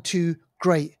seasons 1 and 2,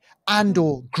 great.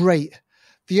 Andor, great.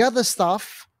 The other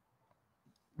stuff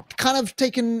kind of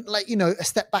taken, like, you know, a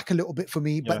step back a little bit for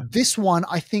me, but this one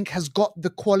I think has got the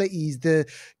qualities to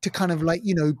kind of, like,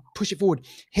 you know, push it forward.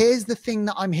 Here's the thing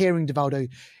that I'm hearing, Devaldo.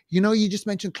 You know, you just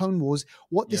mentioned Clone Wars.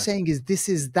 What they're saying is this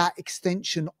is that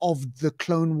extension of the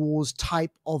Clone Wars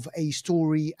type of a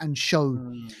story and show.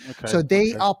 So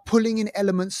they are pulling in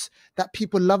elements that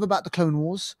people love about the Clone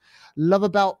Wars, love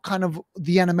about kind of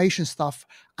the animation stuff,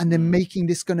 and then making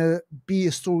this going to be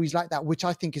a stories like that, which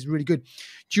I think is really good.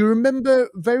 Do you remember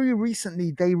very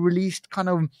recently they released kind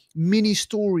of mini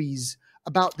stories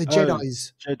about the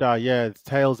Jedis? Jedi,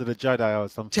 Tales of the Jedi or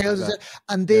something.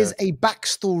 And there's a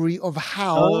backstory of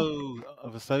how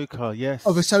of Ahsoka,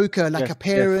 of Ahsoka, like her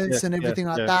parents and everything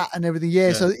like that and everything.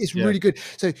 So it's really good.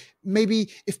 So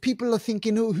maybe if people are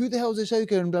thinking, oh, who the hell is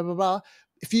Ahsoka and blah blah blah,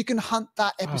 if you can hunt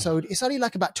that episode, it's only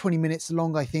like about 20 minutes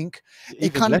long, I think.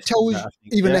 It kind of tells you,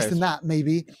 even less than that,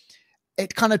 maybe.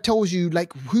 It kind of tells you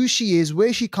like who she is,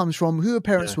 where she comes from, who her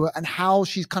parents were, and how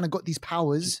she's kind of got these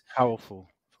powers. She's powerful.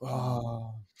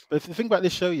 But the thing about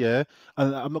this show, and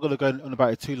I'm not going to go on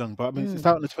about it too long, but I mean, it's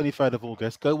out on the 23rd of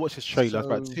August. Go watch this trailer. It's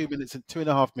about 2 minutes and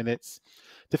 2.5 minutes.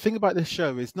 The thing about this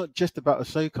show is not just about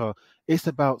Ahsoka. It's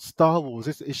about Star Wars.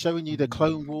 It's showing you the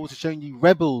Clone Wars. It's showing you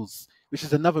Rebels, which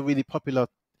is another really popular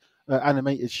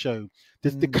animated show.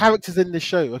 The characters in the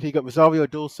show. Okay, you got Rosario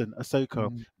Dawson,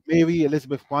 Ahsoka, Mary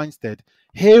Elizabeth Winstead,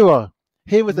 Hera.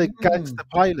 Hera's a gangster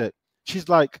pilot. She's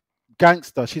like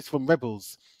gangster. She's from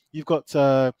Rebels. You've got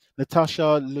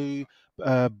Natasha Liu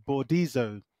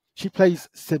Bordizzo. She plays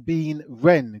Sabine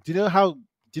Wren. Do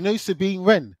you know Sabine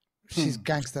Wren? She's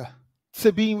gangster.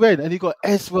 Sabine Wren. And you got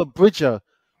Ezra Bridger,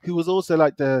 who was also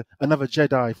like another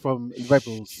Jedi from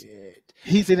Rebels. Shit.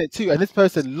 He's in it too. And this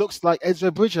person looks like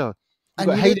Ezra Bridger. And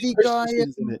you know the guy,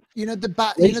 you know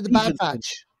the Bad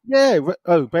Batch. Yeah.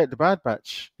 The Bad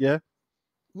Batch. Yeah.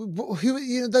 Who,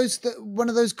 you know, one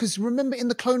of those, because remember in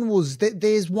the Clone Wars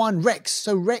there's one Rex.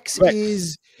 So Rex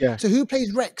is so who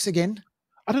plays Rex again?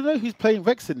 I don't know who's playing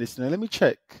Rex in this now. Let me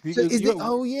check. You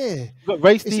got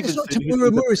Ray Stevenson. It's not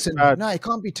Tamura Morrison. No, it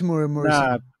can't be Tamura Morrison.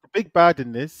 Nah, the big bad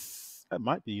in this, it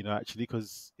might be, you know, actually,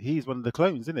 because he's one of the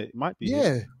clones, isn't it? It might be.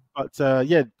 Yeah. But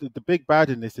the big bad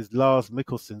in this is Lars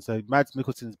Mikkelsen. So Mads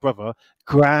Mikkelsen's brother,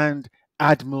 Grand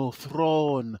Admiral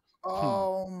Thrawn.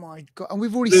 Oh my God. And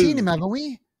we've already seen him, haven't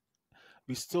we?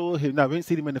 We saw him. No, we haven't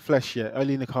seen him in the flesh yet.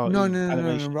 Only in the car. No.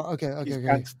 Right. Okay.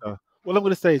 Gangster. All I'm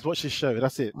going to say is watch this show.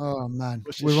 That's it. Oh man,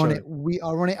 Watch this we're on show. it. We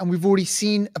are on it, and we've already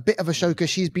seen a bit of a show because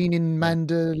she's been in Yeah.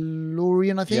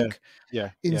 Mandalorian, I Yeah. think,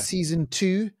 Yeah. in Yeah. season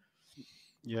 2.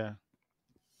 Yeah.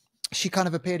 She kind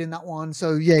of appeared in that one.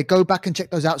 So yeah, go back and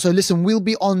check those out. So listen, we'll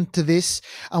be on to this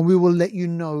and we will let you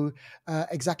know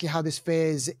exactly how this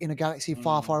fares in a galaxy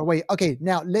far, far away. Okay,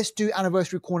 now let's do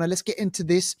Anniversary Corner. Let's get into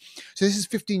this. So this is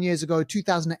 15 years ago,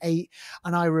 2008.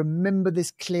 And I remember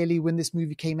this clearly when this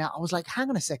movie came out. I was like, hang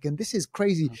on a second, this is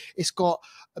crazy. It's got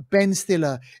Ben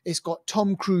Stiller. It's got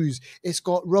Tom Cruise. It's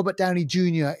got Robert Downey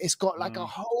Jr. It's got like a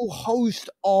whole host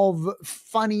of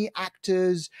funny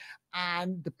actors.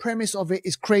 And the premise of it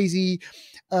is crazy.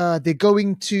 They're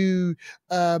going to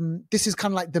this is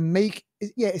kind of like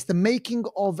it's the making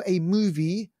of a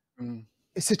movie,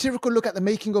 a satirical look at the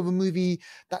making of a movie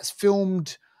that's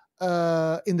filmed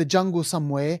in the jungle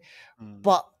somewhere.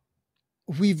 But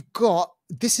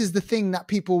this is the thing that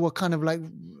people were kind of like,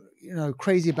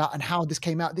 crazy about, and how this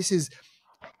came out. This is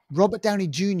Robert Downey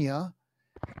Jr.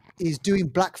 is doing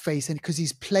blackface, and because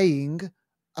he's playing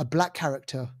a black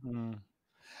character.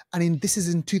 And this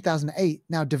is in 2008.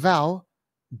 Now, Deval,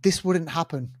 this wouldn't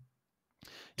happen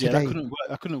today. Yeah,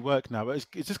 that couldn't work now. But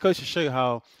it just goes to show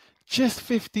how just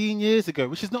 15 years ago,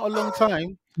 which is not a long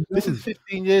time. This is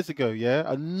 15 years ago, yeah,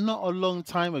 and not a long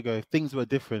time ago, things were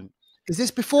different. Is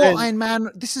this before Iron Man?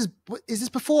 Is this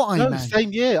before Iron Man?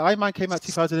 Same year. Iron Man came out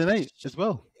 2008 as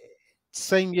well.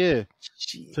 Same year.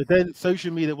 So then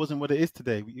social media wasn't what it is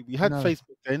today. We had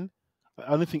Facebook then.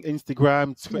 I don't think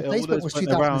Instagram, Twitter, all Facebook those was went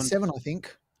 2007, around. I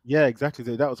think. Yeah, exactly.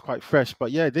 So that was quite fresh. But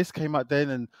yeah, this came out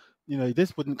then, and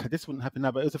this wouldn't happen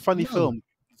now. But it was a funny film.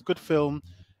 It's a good film,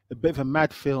 a bit of a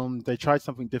mad film. They tried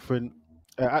something different.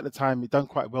 At the time, it done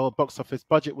quite well. Box office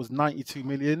budget was 92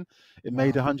 million. It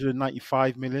made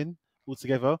 195 million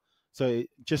altogether. So it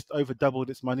just over doubled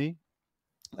its money.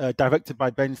 Directed by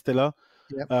Ben Stiller.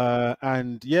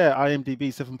 And yeah, IMDb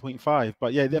 7.5.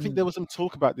 But yeah, I think there was some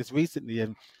talk about this recently,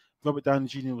 and Robert Downey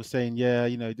Jr. was saying, yeah,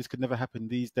 this could never happen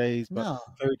these days, but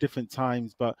very different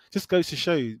times. But just goes to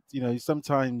show,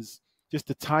 sometimes just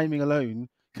the timing alone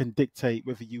can dictate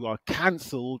whether you are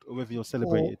cancelled or whether you're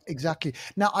celebrated. Exactly.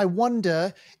 Now, I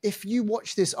wonder if you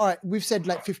watch this. All right, we've said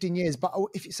like 15 years, but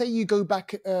if say you go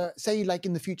back, say like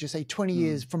in the future, say 20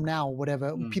 years from now, or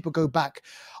whatever, people go back.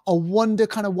 I wonder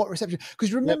kind of what reception.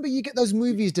 Because remember, you get those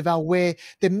movies, Deval, where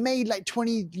they're made like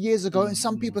 20 years ago, and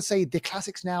some people say they're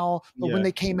classics now, but when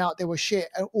they came out, they were shit,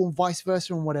 or vice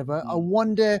versa, and whatever. I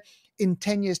wonder, in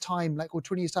 10 years time, or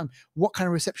 20 years time, what kind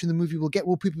of reception the movie will get.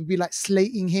 Will people be like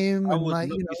slating him? I would not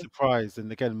be surprised.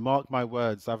 And again, mark my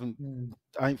words, I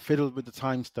ain't fiddled with the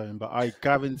time stone, but I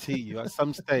guarantee you at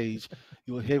some stage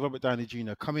you will hear Robert Downey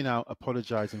Jr. coming out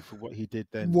apologizing for what he did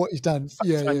then. What he's done.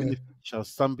 In the future,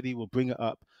 somebody will bring it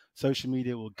up. Social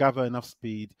media will gather enough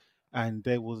speed and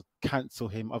they will cancel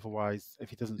him otherwise if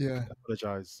he doesn't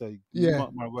apologize. So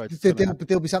mark my words,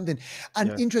 there'll be something.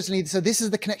 And interestingly, so this is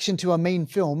the connection to our main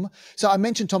film. So I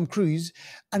mentioned Tom Cruise,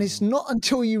 and it's not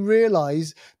until you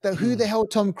realize that who the hell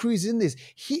Tom Cruise is in this.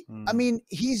 I mean,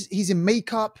 he's in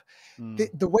makeup.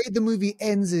 The way the movie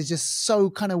ends is just so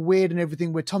kind of weird and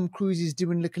everything, where Tom Cruise is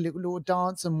doing like a little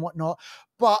dance and whatnot.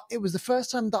 But it was the first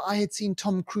time that I had seen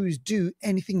Tom Cruise do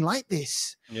anything like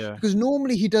this. Yeah. Because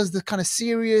normally he does the kind of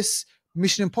serious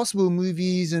Mission Impossible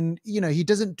movies, and he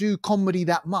doesn't do comedy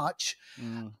that much.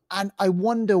 And I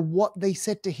wonder what they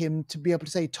said to him to be able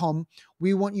to say, Tom,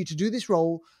 we want you to do this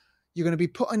role. You're going to be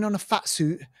putting on a fat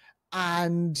suit,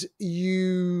 and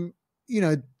you're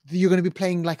going to be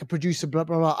playing like a producer, blah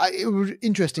blah blah. It was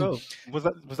interesting. Oh, was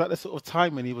that the sort of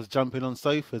time when he was jumping on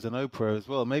sofas and Oprah as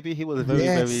well? Maybe he was a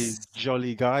very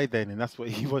jolly guy then, and that's what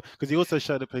he was. Because he also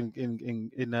showed up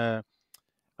in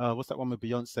what's that one with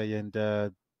Beyonce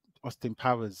and Austin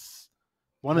Powers?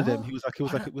 One of them. He was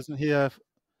like, wasn't he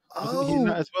in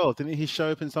that as well? Didn't he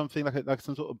show up in something like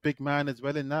some sort of big man as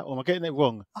well in that? Or am I getting it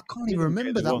wrong? I can't even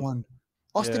remember that one.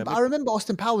 I remember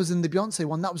Austin Powers in the Beyonce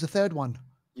one. That was the third one.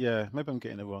 Yeah, maybe I'm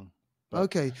getting it wrong. But,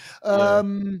 okay.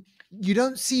 You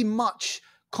don't see much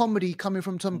comedy coming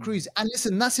from Tom Cruise. And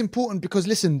listen, that's important because,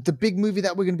 listen, the big movie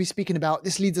that we're going to be speaking about,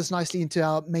 this leads us nicely into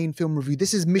our main film review.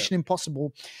 This is Mission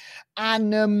Impossible.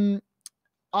 And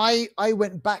I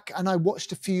went back and I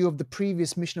watched a few of the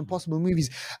previous Mission Impossible movies.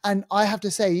 And I have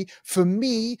to say, for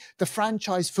me, the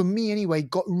franchise, for me anyway,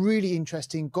 got really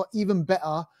interesting, got even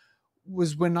better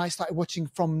was when I started watching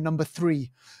from number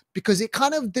 3, because it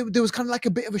kind of, there was kind of like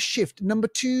a bit of a shift. Number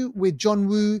 2 with John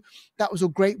Woo, that was all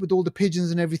great with all the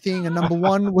pigeons and everything. And number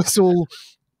 1 was all,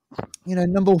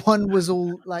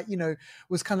 like,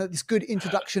 was kind of this good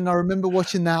introduction. I remember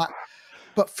watching that.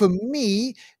 But for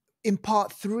me, in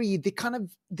part 3,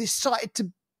 they started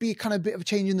to be kind of a bit of a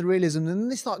change in the realism, and then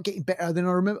they start getting better. Then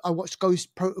I remember I watched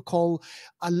Ghost Protocol.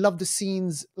 I love the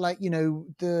scenes, like, you know,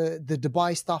 the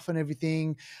Dubai stuff and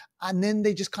everything, and then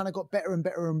they just kind of got better and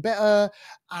better and better.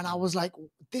 And I was like,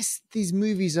 these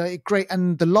movies are great.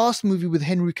 And the last movie with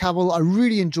Henry Cavill, I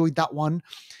really enjoyed that one.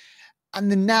 And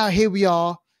then now here we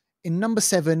are in number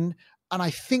 7, and I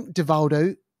think,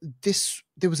 Divaldo,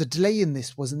 there was a delay in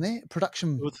this, wasn't there?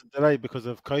 Production. It was a delay because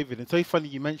of COVID. It's so funny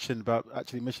you mentioned about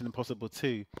actually Mission Impossible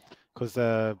 2, because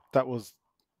that was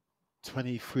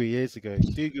 23 years ago.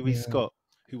 Douglas Scott,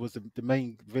 who was the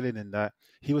main villain in that,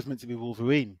 he was meant to be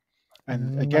Wolverine,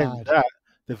 and again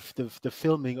the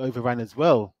filming overran as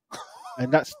well,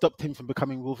 and that stopped him from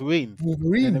becoming Wolverine.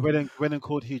 And they went and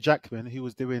called Hugh Jackman, who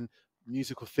was doing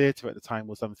musical theatre at the time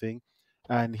or something,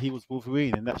 and he was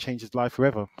Wolverine, and that changed his life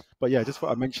forever. But yeah, just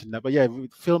what I mentioned that. But yeah,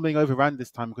 filming overran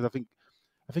this time because I think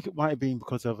it might have been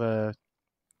because of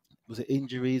was it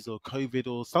injuries or COVID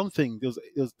or something?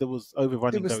 There was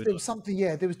overrunning. There was something.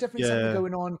 Yeah, there was definitely something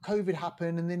going on. COVID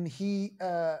happened, and then he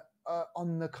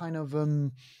on the kind of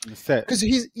on the set, because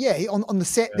on the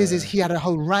set. He had a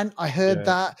whole rant. I heard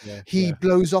that he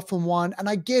blows off on one, and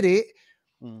I get it.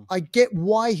 I get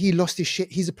why he lost his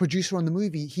shit. He's a producer on the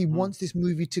movie. He wants this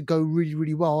movie to go really,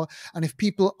 really well. And if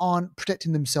people aren't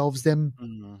protecting themselves, then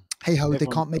hey ho, they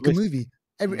can't make a movie.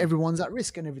 Everyone's at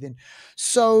risk and everything.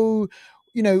 So,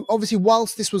 you know, obviously,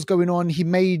 whilst this was going on, he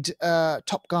made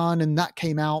Top Gun, and that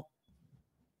came out.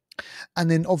 And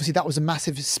then obviously that was a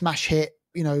massive smash hit.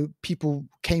 You know, people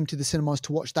came to the cinemas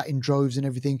to watch that in droves and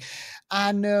everything.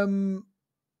 And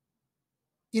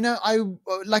you know,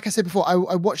 like I said before,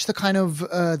 I watched the kind of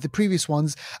the previous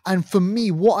ones, and for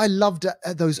me, what I loved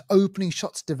at those opening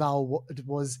shots, Deval,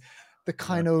 was the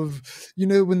kind of, you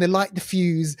know, when they light the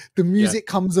fuse, the music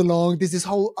comes along. There's this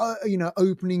whole you know,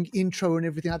 opening intro and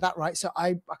everything like that, right? So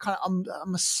I'm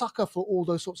a sucker for all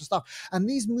those sorts of stuff, and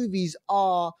these movies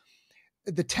are.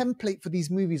 The template for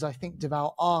these movies, I think,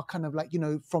 Deval, are kind of like, you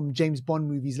know, from James Bond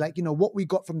movies, like, you know, what we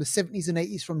got from the 70s and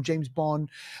 80s from James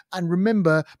Bond. And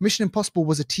remember, Mission Impossible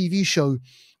was a TV show.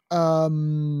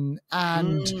 And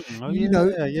you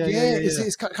know,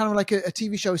 it's kind of like a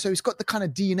TV show. So it's got the kind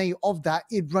of DNA of that,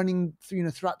 it running through, you know,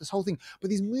 throughout this whole thing.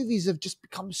 But these movies have just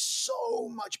become so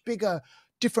much bigger.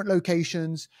 Different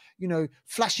locations, you know,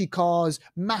 flashy cars,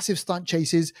 massive stunt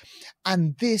chases.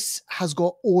 And this has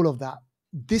got all of that.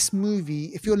 This movie,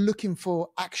 if you're looking for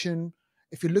action,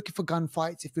 if you're looking for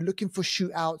gunfights, if you're looking for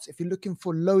shootouts, if you're looking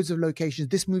for loads of locations,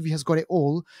 this movie has got it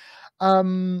all.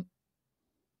 But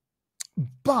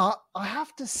I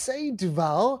have to say,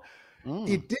 Duval,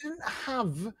 it didn't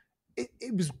have, it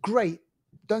was great.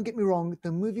 Don't get me wrong.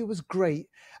 The movie was great.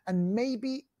 And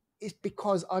maybe it's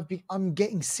because I'm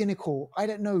getting cynical. I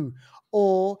don't know.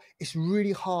 Or it's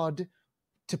really hard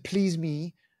to please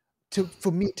me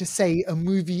for me to say a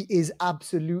movie is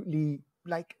absolutely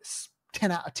like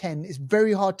 10 out of 10. It's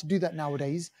very hard to do that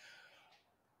nowadays.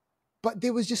 But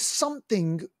there was just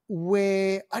something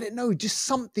where, I don't know, just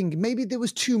something. Maybe there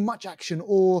was too much action,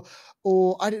 or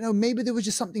I don't know, maybe there was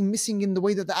just something missing in the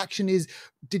way that the action is.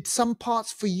 Did some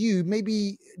parts for you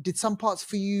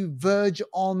verge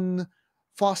on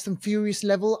Fast and Furious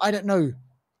level? I don't know.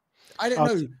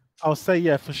 I'll say,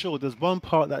 yeah, for sure. There's one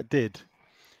part that did.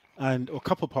 Or a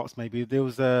couple of parts maybe. There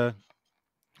was well,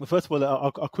 first of all,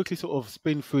 I'll quickly sort of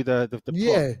spin through the plot of the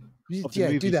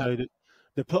movie. Do that. So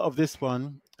the plot of this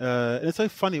one, and it's so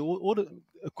funny.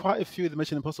 Quite a few of the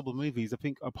Mission Impossible movies, I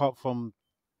think, apart from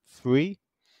 3,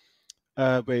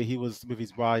 where he was with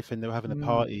his wife and they were having a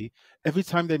party. Every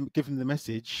time they give him the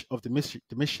message of the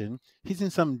mission, he's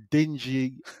in some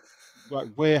dingy like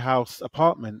warehouse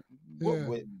apartment.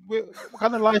 What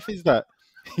kind of life is that?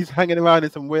 He's hanging around in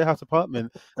some warehouse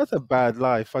apartment. That's a bad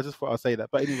life. I just thought I'd say that.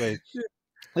 But anyway,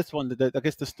 this one, I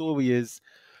guess the story is,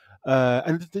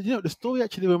 and you know, the story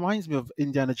actually reminds me of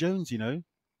Indiana Jones. You know,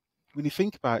 when you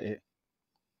think about it,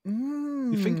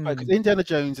 you think about it, because Indiana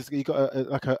Jones you got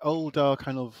like an older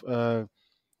kind of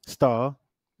star.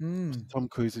 Tom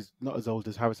Cruise is not as old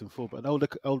as Harrison Ford, but an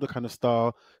older kind of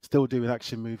star, still doing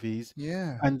action movies.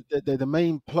 Yeah, and the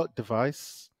main plot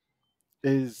device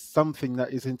is something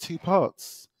that is in 2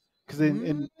 parts, because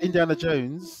in Indiana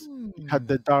Jones had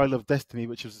the Dial of Destiny,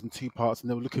 which was in 2 parts, and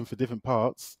they were looking for different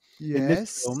parts. In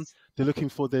this film, they're looking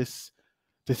for this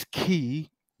key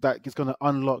that is going to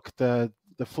unlock the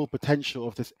full potential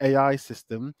of this AI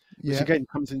system, which again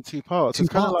comes in 2 parts. It's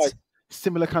kind of like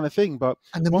similar kind of thing,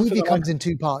 and the movie comes in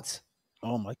 2 parts.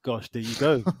 Oh my gosh, there you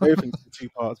go. Everything's in 2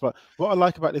 parts. But what I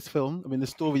like about this film, I mean, the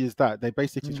story is that they're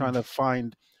basically trying to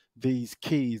find these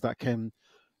keys that can,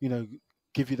 you know,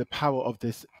 give you the power of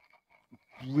this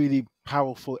really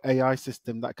powerful AI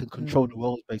system that can control the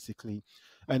world, basically.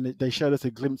 And they showed us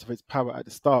a glimpse of its power at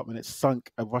the start when it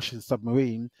sunk a Russian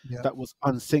submarine Yeah. that was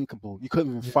unsinkable. You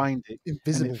couldn't even Yeah. find it, and it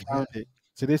Invisible. found it.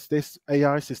 So this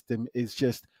AI system is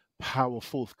just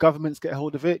powerful. If governments get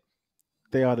hold of it,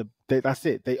 that's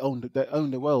it. They own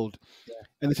the world. Yeah.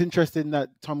 And it's interesting that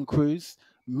Tom Cruise,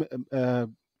 what's the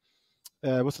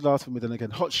last one we done again?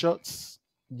 Hot Shots.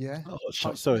 Yeah. Not Hot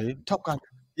Shots. Sorry. Top Gun.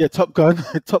 Yeah, Top Gun,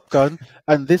 Top Gun,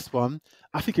 and this one,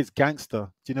 I think it's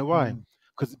gangster. Do you know why?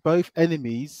 Because both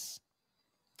enemies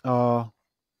are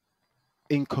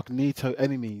incognito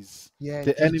enemies. Yeah.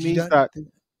 The enemies that,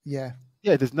 yeah.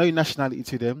 There's no nationality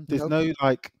to them. There's Nope.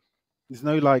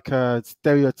 no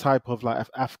stereotype of like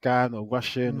Afghan or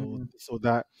Russian or this or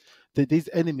that. These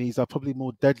enemies are probably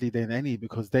more deadly than any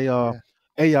because they are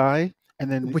AI,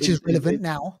 and then Which is relevant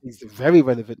now. It's very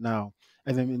relevant now.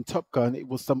 And then in Top Gun, it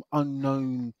was some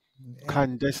unknown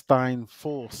clandestine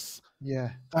force.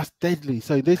 Yeah. That's deadly.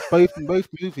 So both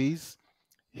movies,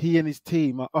 he and his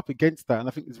team are up against that, and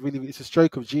I think it's a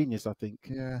stroke of genius. I think.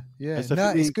 Yeah. Yeah. And so No,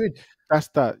 for me, it's good. That's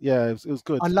that. Yeah, it was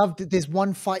good. I loved it. There's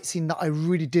one fight scene that I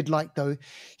really did like though.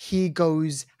 He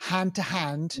goes hand to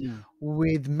hand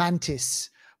with Mantis,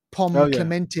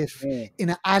 Clementif in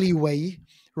an alleyway,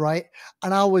 right?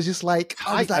 And I was just like,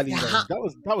 that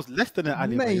was less than an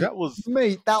alleyway. That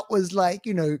was like,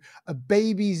 a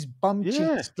baby's bum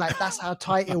cheeks. Like that's how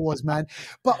tight it was, man.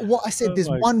 But what I said, there's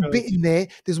one bit in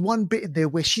there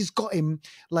where she's got him,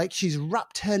 like she's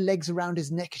wrapped her legs around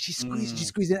his neck and she's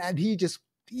squeezing, and he's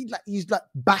like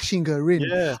bashing her in.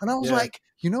 And I was like,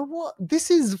 you know what? This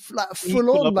is like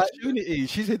full on opportunity.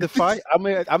 She's here to fight.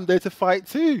 I'm there to fight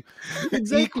too.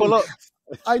 Exactly. Equal up.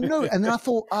 I know. And then I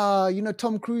thought,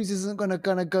 Tom Cruise isn't gonna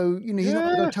go, he's not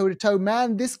gonna go toe to toe.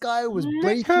 Man, this guy was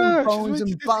breaking bones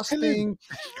and busting.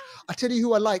 I tell you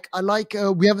who I like.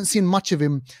 We haven't seen much of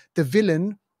him, the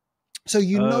villain. So so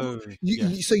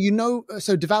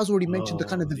Deval's already mentioned the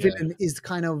kind of the villain is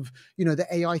kind of the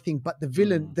AI thing, but the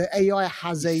villain, the AI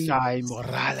has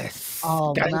Morales.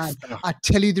 Oh man, I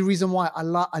tell you the reason why I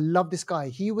love this guy.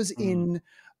 He was in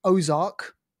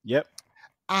Ozark. Yep.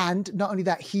 And not only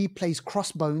that, he plays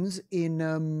Crossbones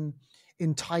in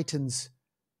Titans.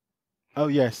 Oh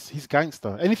yes, he's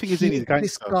gangster. Anything he's in, he's gangster.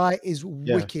 This guy is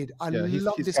wicked. I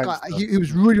love this gangster. guy. He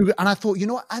was really good. And I thought,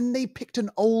 and they picked an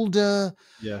older.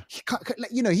 Yeah.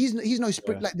 He's no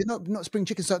spring like they're not spring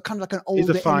chicken, so kind of like an older. He's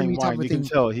a fine wine. You can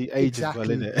tell he ages well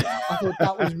in it. I thought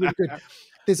that was really good.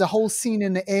 There's a whole scene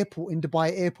in the airport, in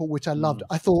Dubai airport, which I loved.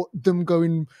 I thought them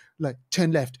going like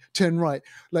turn left, turn right,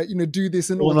 like do this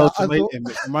and all that.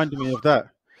 It reminded me of that.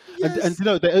 Yes.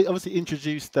 And they obviously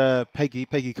introduced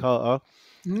Peggy Carter.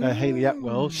 Hayley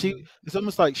Atwell. It's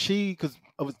almost like because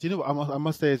I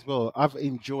must say as well, I've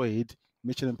enjoyed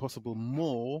Mission Impossible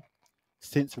more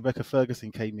since Rebecca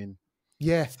Ferguson came in.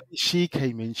 Yeah, she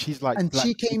came in. She's like, and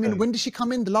she came in. When did she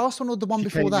come in? The last one or the one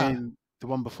before that? The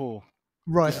one before.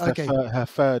 Right. Okay. Her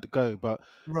third go, but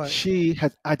she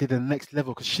has added a next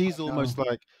level because she's almost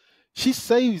like she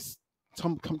saves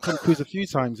Tom Cruise a few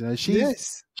times.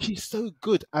 She's so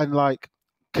good and like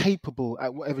capable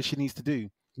at whatever she needs to do.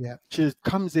 Yeah, she just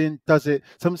comes in, does it.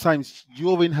 Sometimes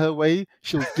you're in her way,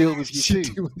 she'll deal with you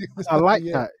too. I like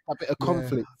that a bit of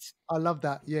conflict. I love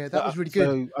that. Yeah, that was really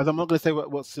good. So, I'm not going to say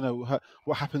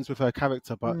what happens with her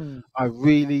character, but I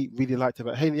really, really liked her.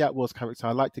 But Hayley Atwell's character,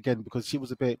 I liked again because she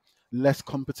was a bit less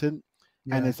competent,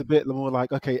 and it's a bit more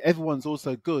like, okay, everyone's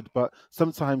also good, but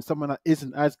sometimes someone that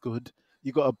isn't as good,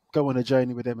 you got to go on a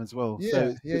journey with them as well.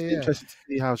 So it's interesting to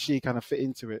see how she kind of fit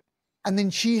into it. And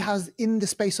then she has, in the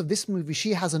space of this movie,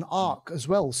 she has an arc as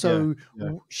well. So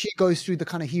she goes through the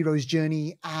kind of hero's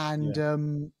journey,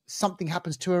 and something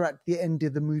happens to her at the end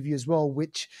of the movie as well,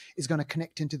 which is going to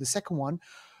connect into the second one.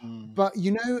 But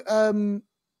you know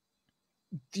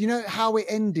how it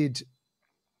ended?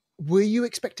 Were you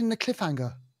expecting the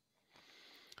cliffhanger?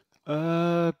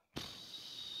 No,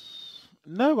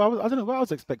 I don't know what I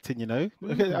was expecting.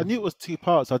 Okay, I knew it was 2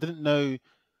 parts. I didn't know.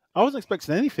 I wasn't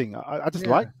expecting anything. I just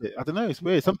liked it. I don't know. It's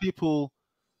weird.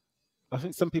 I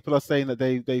think some people are saying that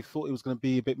they thought it was going to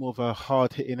be a bit more of a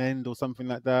hard hitting end or something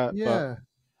like that. Yeah.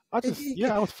 But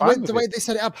I was fine with the way they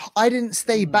set it up. I didn't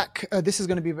stay back. This is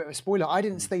going to be a bit of a spoiler. I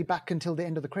didn't stay back until the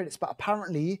end of the credits, but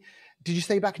apparently, did you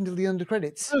stay back until the end of the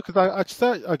credits? No, because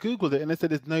I googled it and they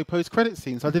said there's no post credit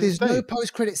scene. So I didn't. There's no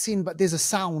post credit scene, but there's a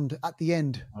sound at the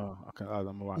end. Oh, okay.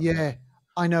 I'm all right. Yeah.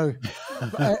 I know.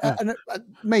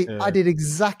 Mate, Yeah. I did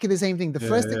exactly the same thing. The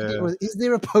first thing I did was, is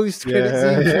there a post-credit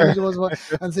Yeah, scene?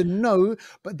 yeah. And said no,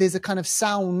 but there's a kind of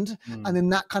sound, and then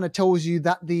that kind of tells you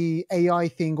that the AI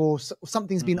thing or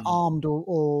something's been armed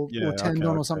or turned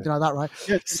on or something like that, right?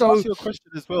 Yeah, to So answer your question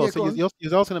as well. yeah, So go on.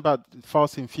 you're asking about the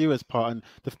Fast and Furious part, and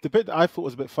the bit that I thought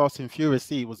was a bit Fast and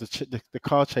Furious-y was the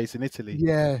car chase in Italy.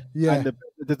 Yeah, yeah, And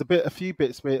there's a few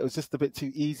bits where it was just a bit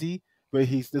too easy. Where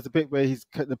there's a bit where he's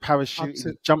cut the parachute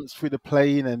and he jumps through the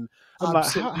plane, and I'm like,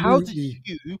 how did absolutely,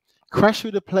 you crash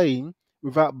through the plane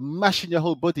without mashing your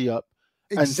whole body up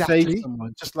and save exactly,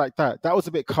 someone just like that? That was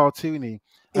a bit cartoony. And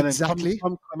then exactly.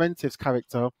 Tom Clementive's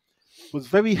character was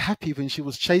very happy when she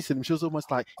was chasing him. She was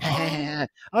almost like, I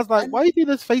was like, And why are you doing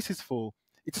those faces for?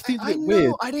 It just seemed a I bit weird.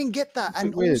 know, I didn't get that. A bit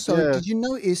And weird, also, yeah. did you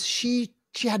notice she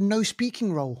had no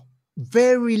speaking role?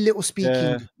 Very little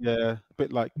speaking. Yeah. A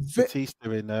bit like Batista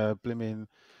in Blimmin'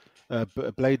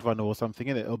 Blade Runner or something,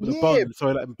 isn't it? Or Yeah, Bond,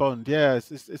 sorry, like in Bond. Yeah,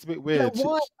 it's a bit like weird.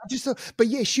 why? I just but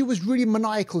yeah, she was really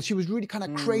maniacal. She was really kind of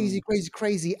Mm,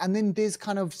 crazy. And then there's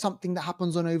kind of something that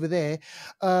happens on over there.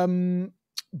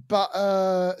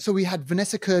 But so we had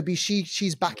Vanessa Kirby.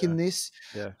 She's back in this.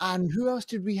 yeah. And who else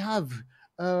did we have?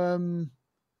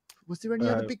 Was there any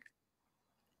other Uh, big?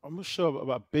 I'm not sure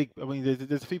about big. I mean,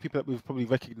 there's a few people that we've probably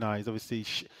recognised. Obviously,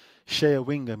 Shea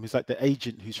Wingham, who's like the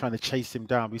agent who's trying to chase him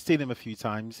down. We've seen him a few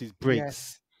times. He's Briggs.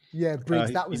 Yes. Yeah, Briggs.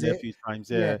 He's That been was there a it. few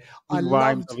times. Yeah, Yeah. I Ving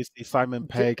Rhames, loved. obviously Simon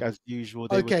Pegg, as usual.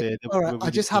 They were Okay, there. They all right. were I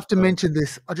really just good have as to well. mention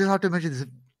this.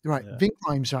 Right, Yeah. Ving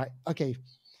Rhames, right? Okay.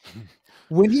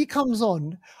 When he comes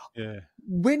on, Yeah.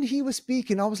 when he was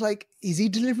speaking, I was like, is he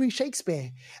delivering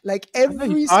Shakespeare? Like I know his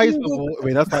every eyes single were. I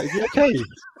mean, that's like, is he okay?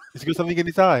 Has he got something in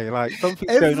his eye? Like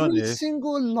something's going on every here.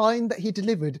 single line that he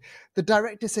delivered, the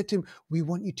director said to him, we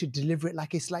want you to deliver it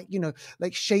like it's like,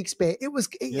 like Shakespeare. It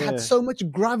had Yeah. so much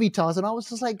gravitas, and I was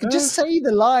just like, Oh just say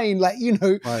the line, like,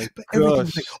 my but everything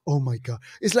was like, gosh. oh my God.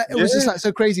 It's like, it was just Yeah. like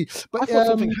so crazy. But I thought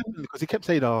something happened because he kept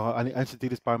saying, "Oh, I have to do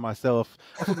this by myself."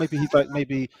 I thought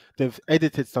maybe they've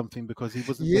edited something because he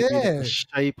wasn't maybe in the yeah. best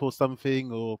shape or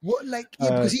something, or What, like, yeah,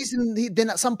 uh, because then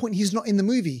at some point he's not in the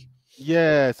movie.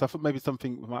 yeah. So I thought maybe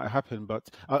something might have happened, but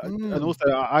and Mm, also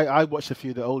I watched a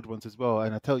few of the old ones as well,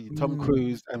 and I tell you, Tom mm.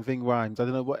 Cruise and Ving Rhames. I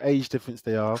don't know what age difference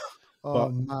they are, Oh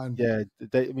but man. yeah,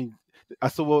 I mean, I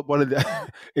saw one of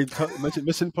the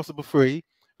Mission Impossible 3,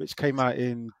 which came out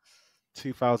in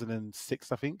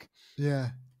 2006, I think. Yeah.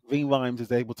 Ving Rhames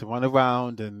is able to run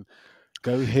around and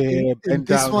go In here, in bend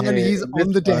this down one, here. he's In this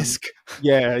on the one, desk.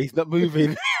 yeah, he's not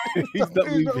moving. He's not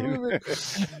He's not moving. moving.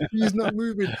 He's not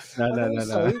moving. No, And no,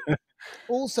 no, no.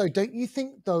 also, don't you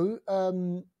think though,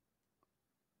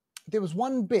 there was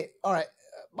one bit, all right,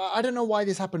 but I don't know why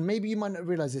this happened. Maybe you might not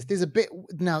realize this. There's a bit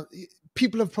now,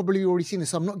 people have probably already seen this,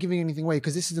 so I'm not giving anything away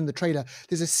because this is in the trailer.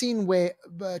 There's a scene where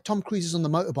Tom Cruise is on the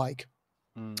motorbike.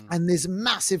 And there's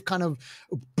massive kind of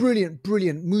brilliant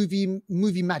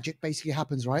movie magic basically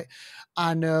happens, right?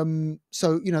 And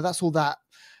so that's all that.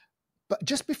 But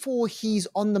just before he's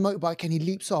on the motorbike and he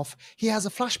leaps off, he has a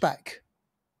flashback.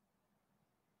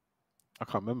 I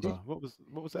can't remember. Did- What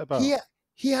was it about? He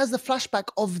he has the flashback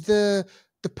of the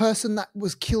person that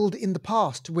was killed in the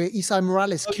past, where Isai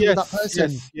Morales Oh killed that yes,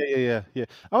 person. yes, yeah.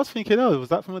 I was thinking, oh, was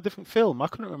that from a different film? I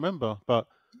couldn't remember, but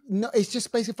No, it's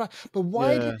just basically but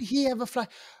why yeah, did he have a flash?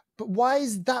 But why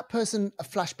is that person a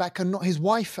flashback and not his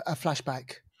wife a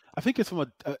flashback? I think it's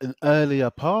from an earlier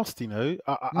past. I think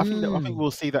Mm.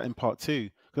 we'll see that in part 2.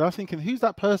 Because I was thinking, who's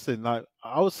that person? Like,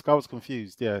 I was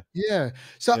confused. Yeah, Yeah.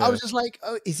 So I yeah. was just like,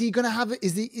 oh, is he gonna have it?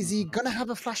 Is he gonna have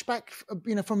a flashback,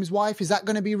 from his wife? Is that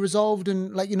gonna be resolved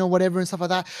and like, whatever and stuff like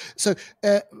that? So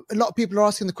a lot of people are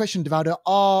asking the question, Devaldo,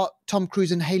 are Tom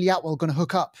Cruise and Haley Atwell gonna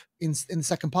hook up in the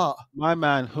second part? My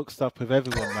man hooks up with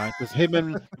everyone, man. Because him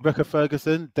and Rebecca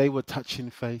Ferguson, they were touching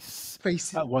face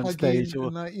Face at one hugging stage, or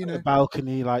and like, at the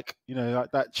balcony, like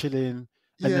like that, chilling.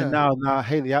 And then yeah. now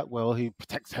Haley Atwell, who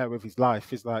protects her with his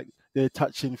life, is like they're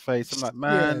touching face. I'm like, Yeah.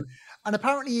 man, And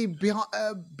apparently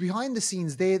behind the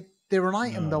scenes, they're an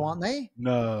item though, no, aren't they?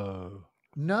 no.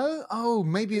 No? Oh,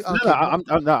 maybe No,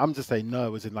 okay. I'm just saying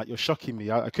no, as in like you're shocking me.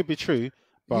 It could be true,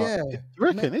 but Yeah. you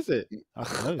reckon, May- is it? I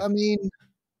don't know. I mean,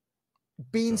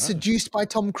 being Don't know. seduced by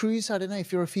Tom Cruise, I don't know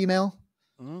if you're a female.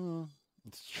 Mm,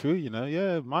 it's true,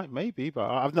 yeah, maybe, but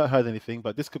I've not heard anything.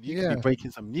 But you could be Yeah. breaking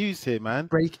some news here, man.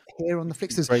 Break here on the You could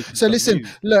be Flicksters. breaking So some listen,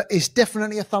 news. look, it's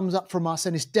definitely a thumbs up from us,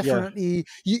 and it's Yeah. definitely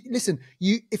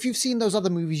you if you've seen those other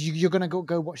movies, you're gonna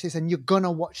go watch this, and you're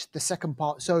gonna watch the second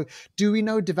part. So do we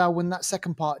know, Deval, when that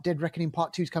second part, Dead Reckoning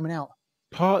Part 2 is coming out?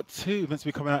 Part 2 meant to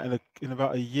be coming out in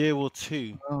about a year or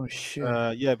two. Oh shit.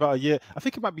 Yeah, about a year. I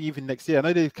think it might be even next year. I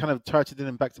know they kind of tried to do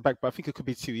them back to back, but I think it could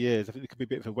be 2 years. I think there could be a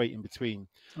bit of a wait in between.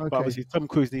 But Okay. obviously, Tom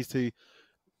Cruise needs to,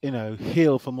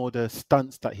 heal from all the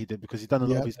stunts that he did, because he's done a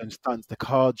lot of Yep. his own stunts. The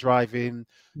car driving,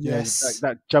 Yes.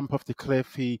 that jump off the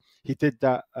cliff. He did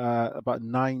that about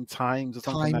 9 times or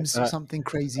something like that. Something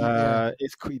crazy. Yeah.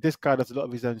 This guy does a lot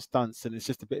of his own stunts, and it's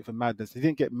just a bit of a madness. He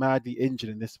didn't get madly injured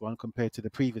in this one compared to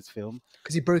the previous film.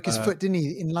 Because he broke his foot, didn't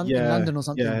he, in Yeah, London or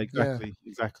something? yeah, exactly.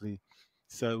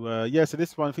 So so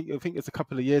this one, I think it's a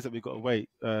couple of years that we've got to wait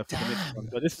for the next one.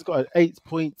 But this has got an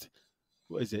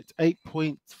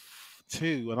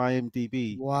 8.2 on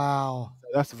IMDb. Wow. So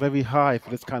that's very high for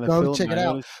this kind of Go film. check it man, out.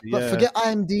 honestly, But yeah. forget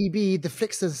IMDb. The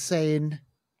Flickster's saying,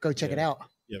 go check it out.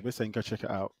 Yeah, we're saying go check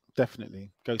it out.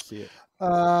 Definitely go see it.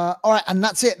 All right, and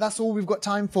that's it. That's all we've got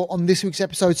time for on this week's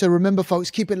episode. So remember,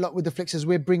 folks, keep it locked with the Flicksters.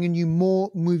 We're bringing you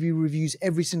more movie reviews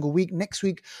every single week. Next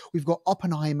week we've got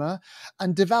Oppenheimer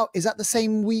and Devout. Is that the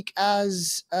same week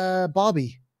as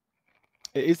Barbie?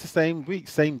 It is the same week,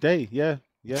 same day. Yeah.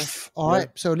 All right.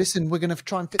 So listen, we're going to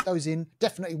try and fit those in.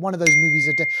 Definitely one of those movies.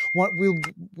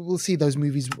 We'll see those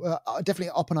movies. Definitely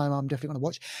Oppenheimer. I'm definitely going to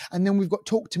watch. And then we've got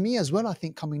Talk to Me as well. I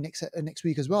think coming next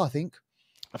week as well. I think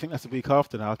that's the week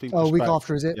after now. I think. Week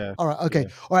after, is it? Yeah. All right. Okay. Yeah.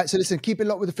 All right. So listen, keep it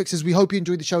locked with the Flicksters. We hope you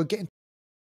enjoyed the show. Get in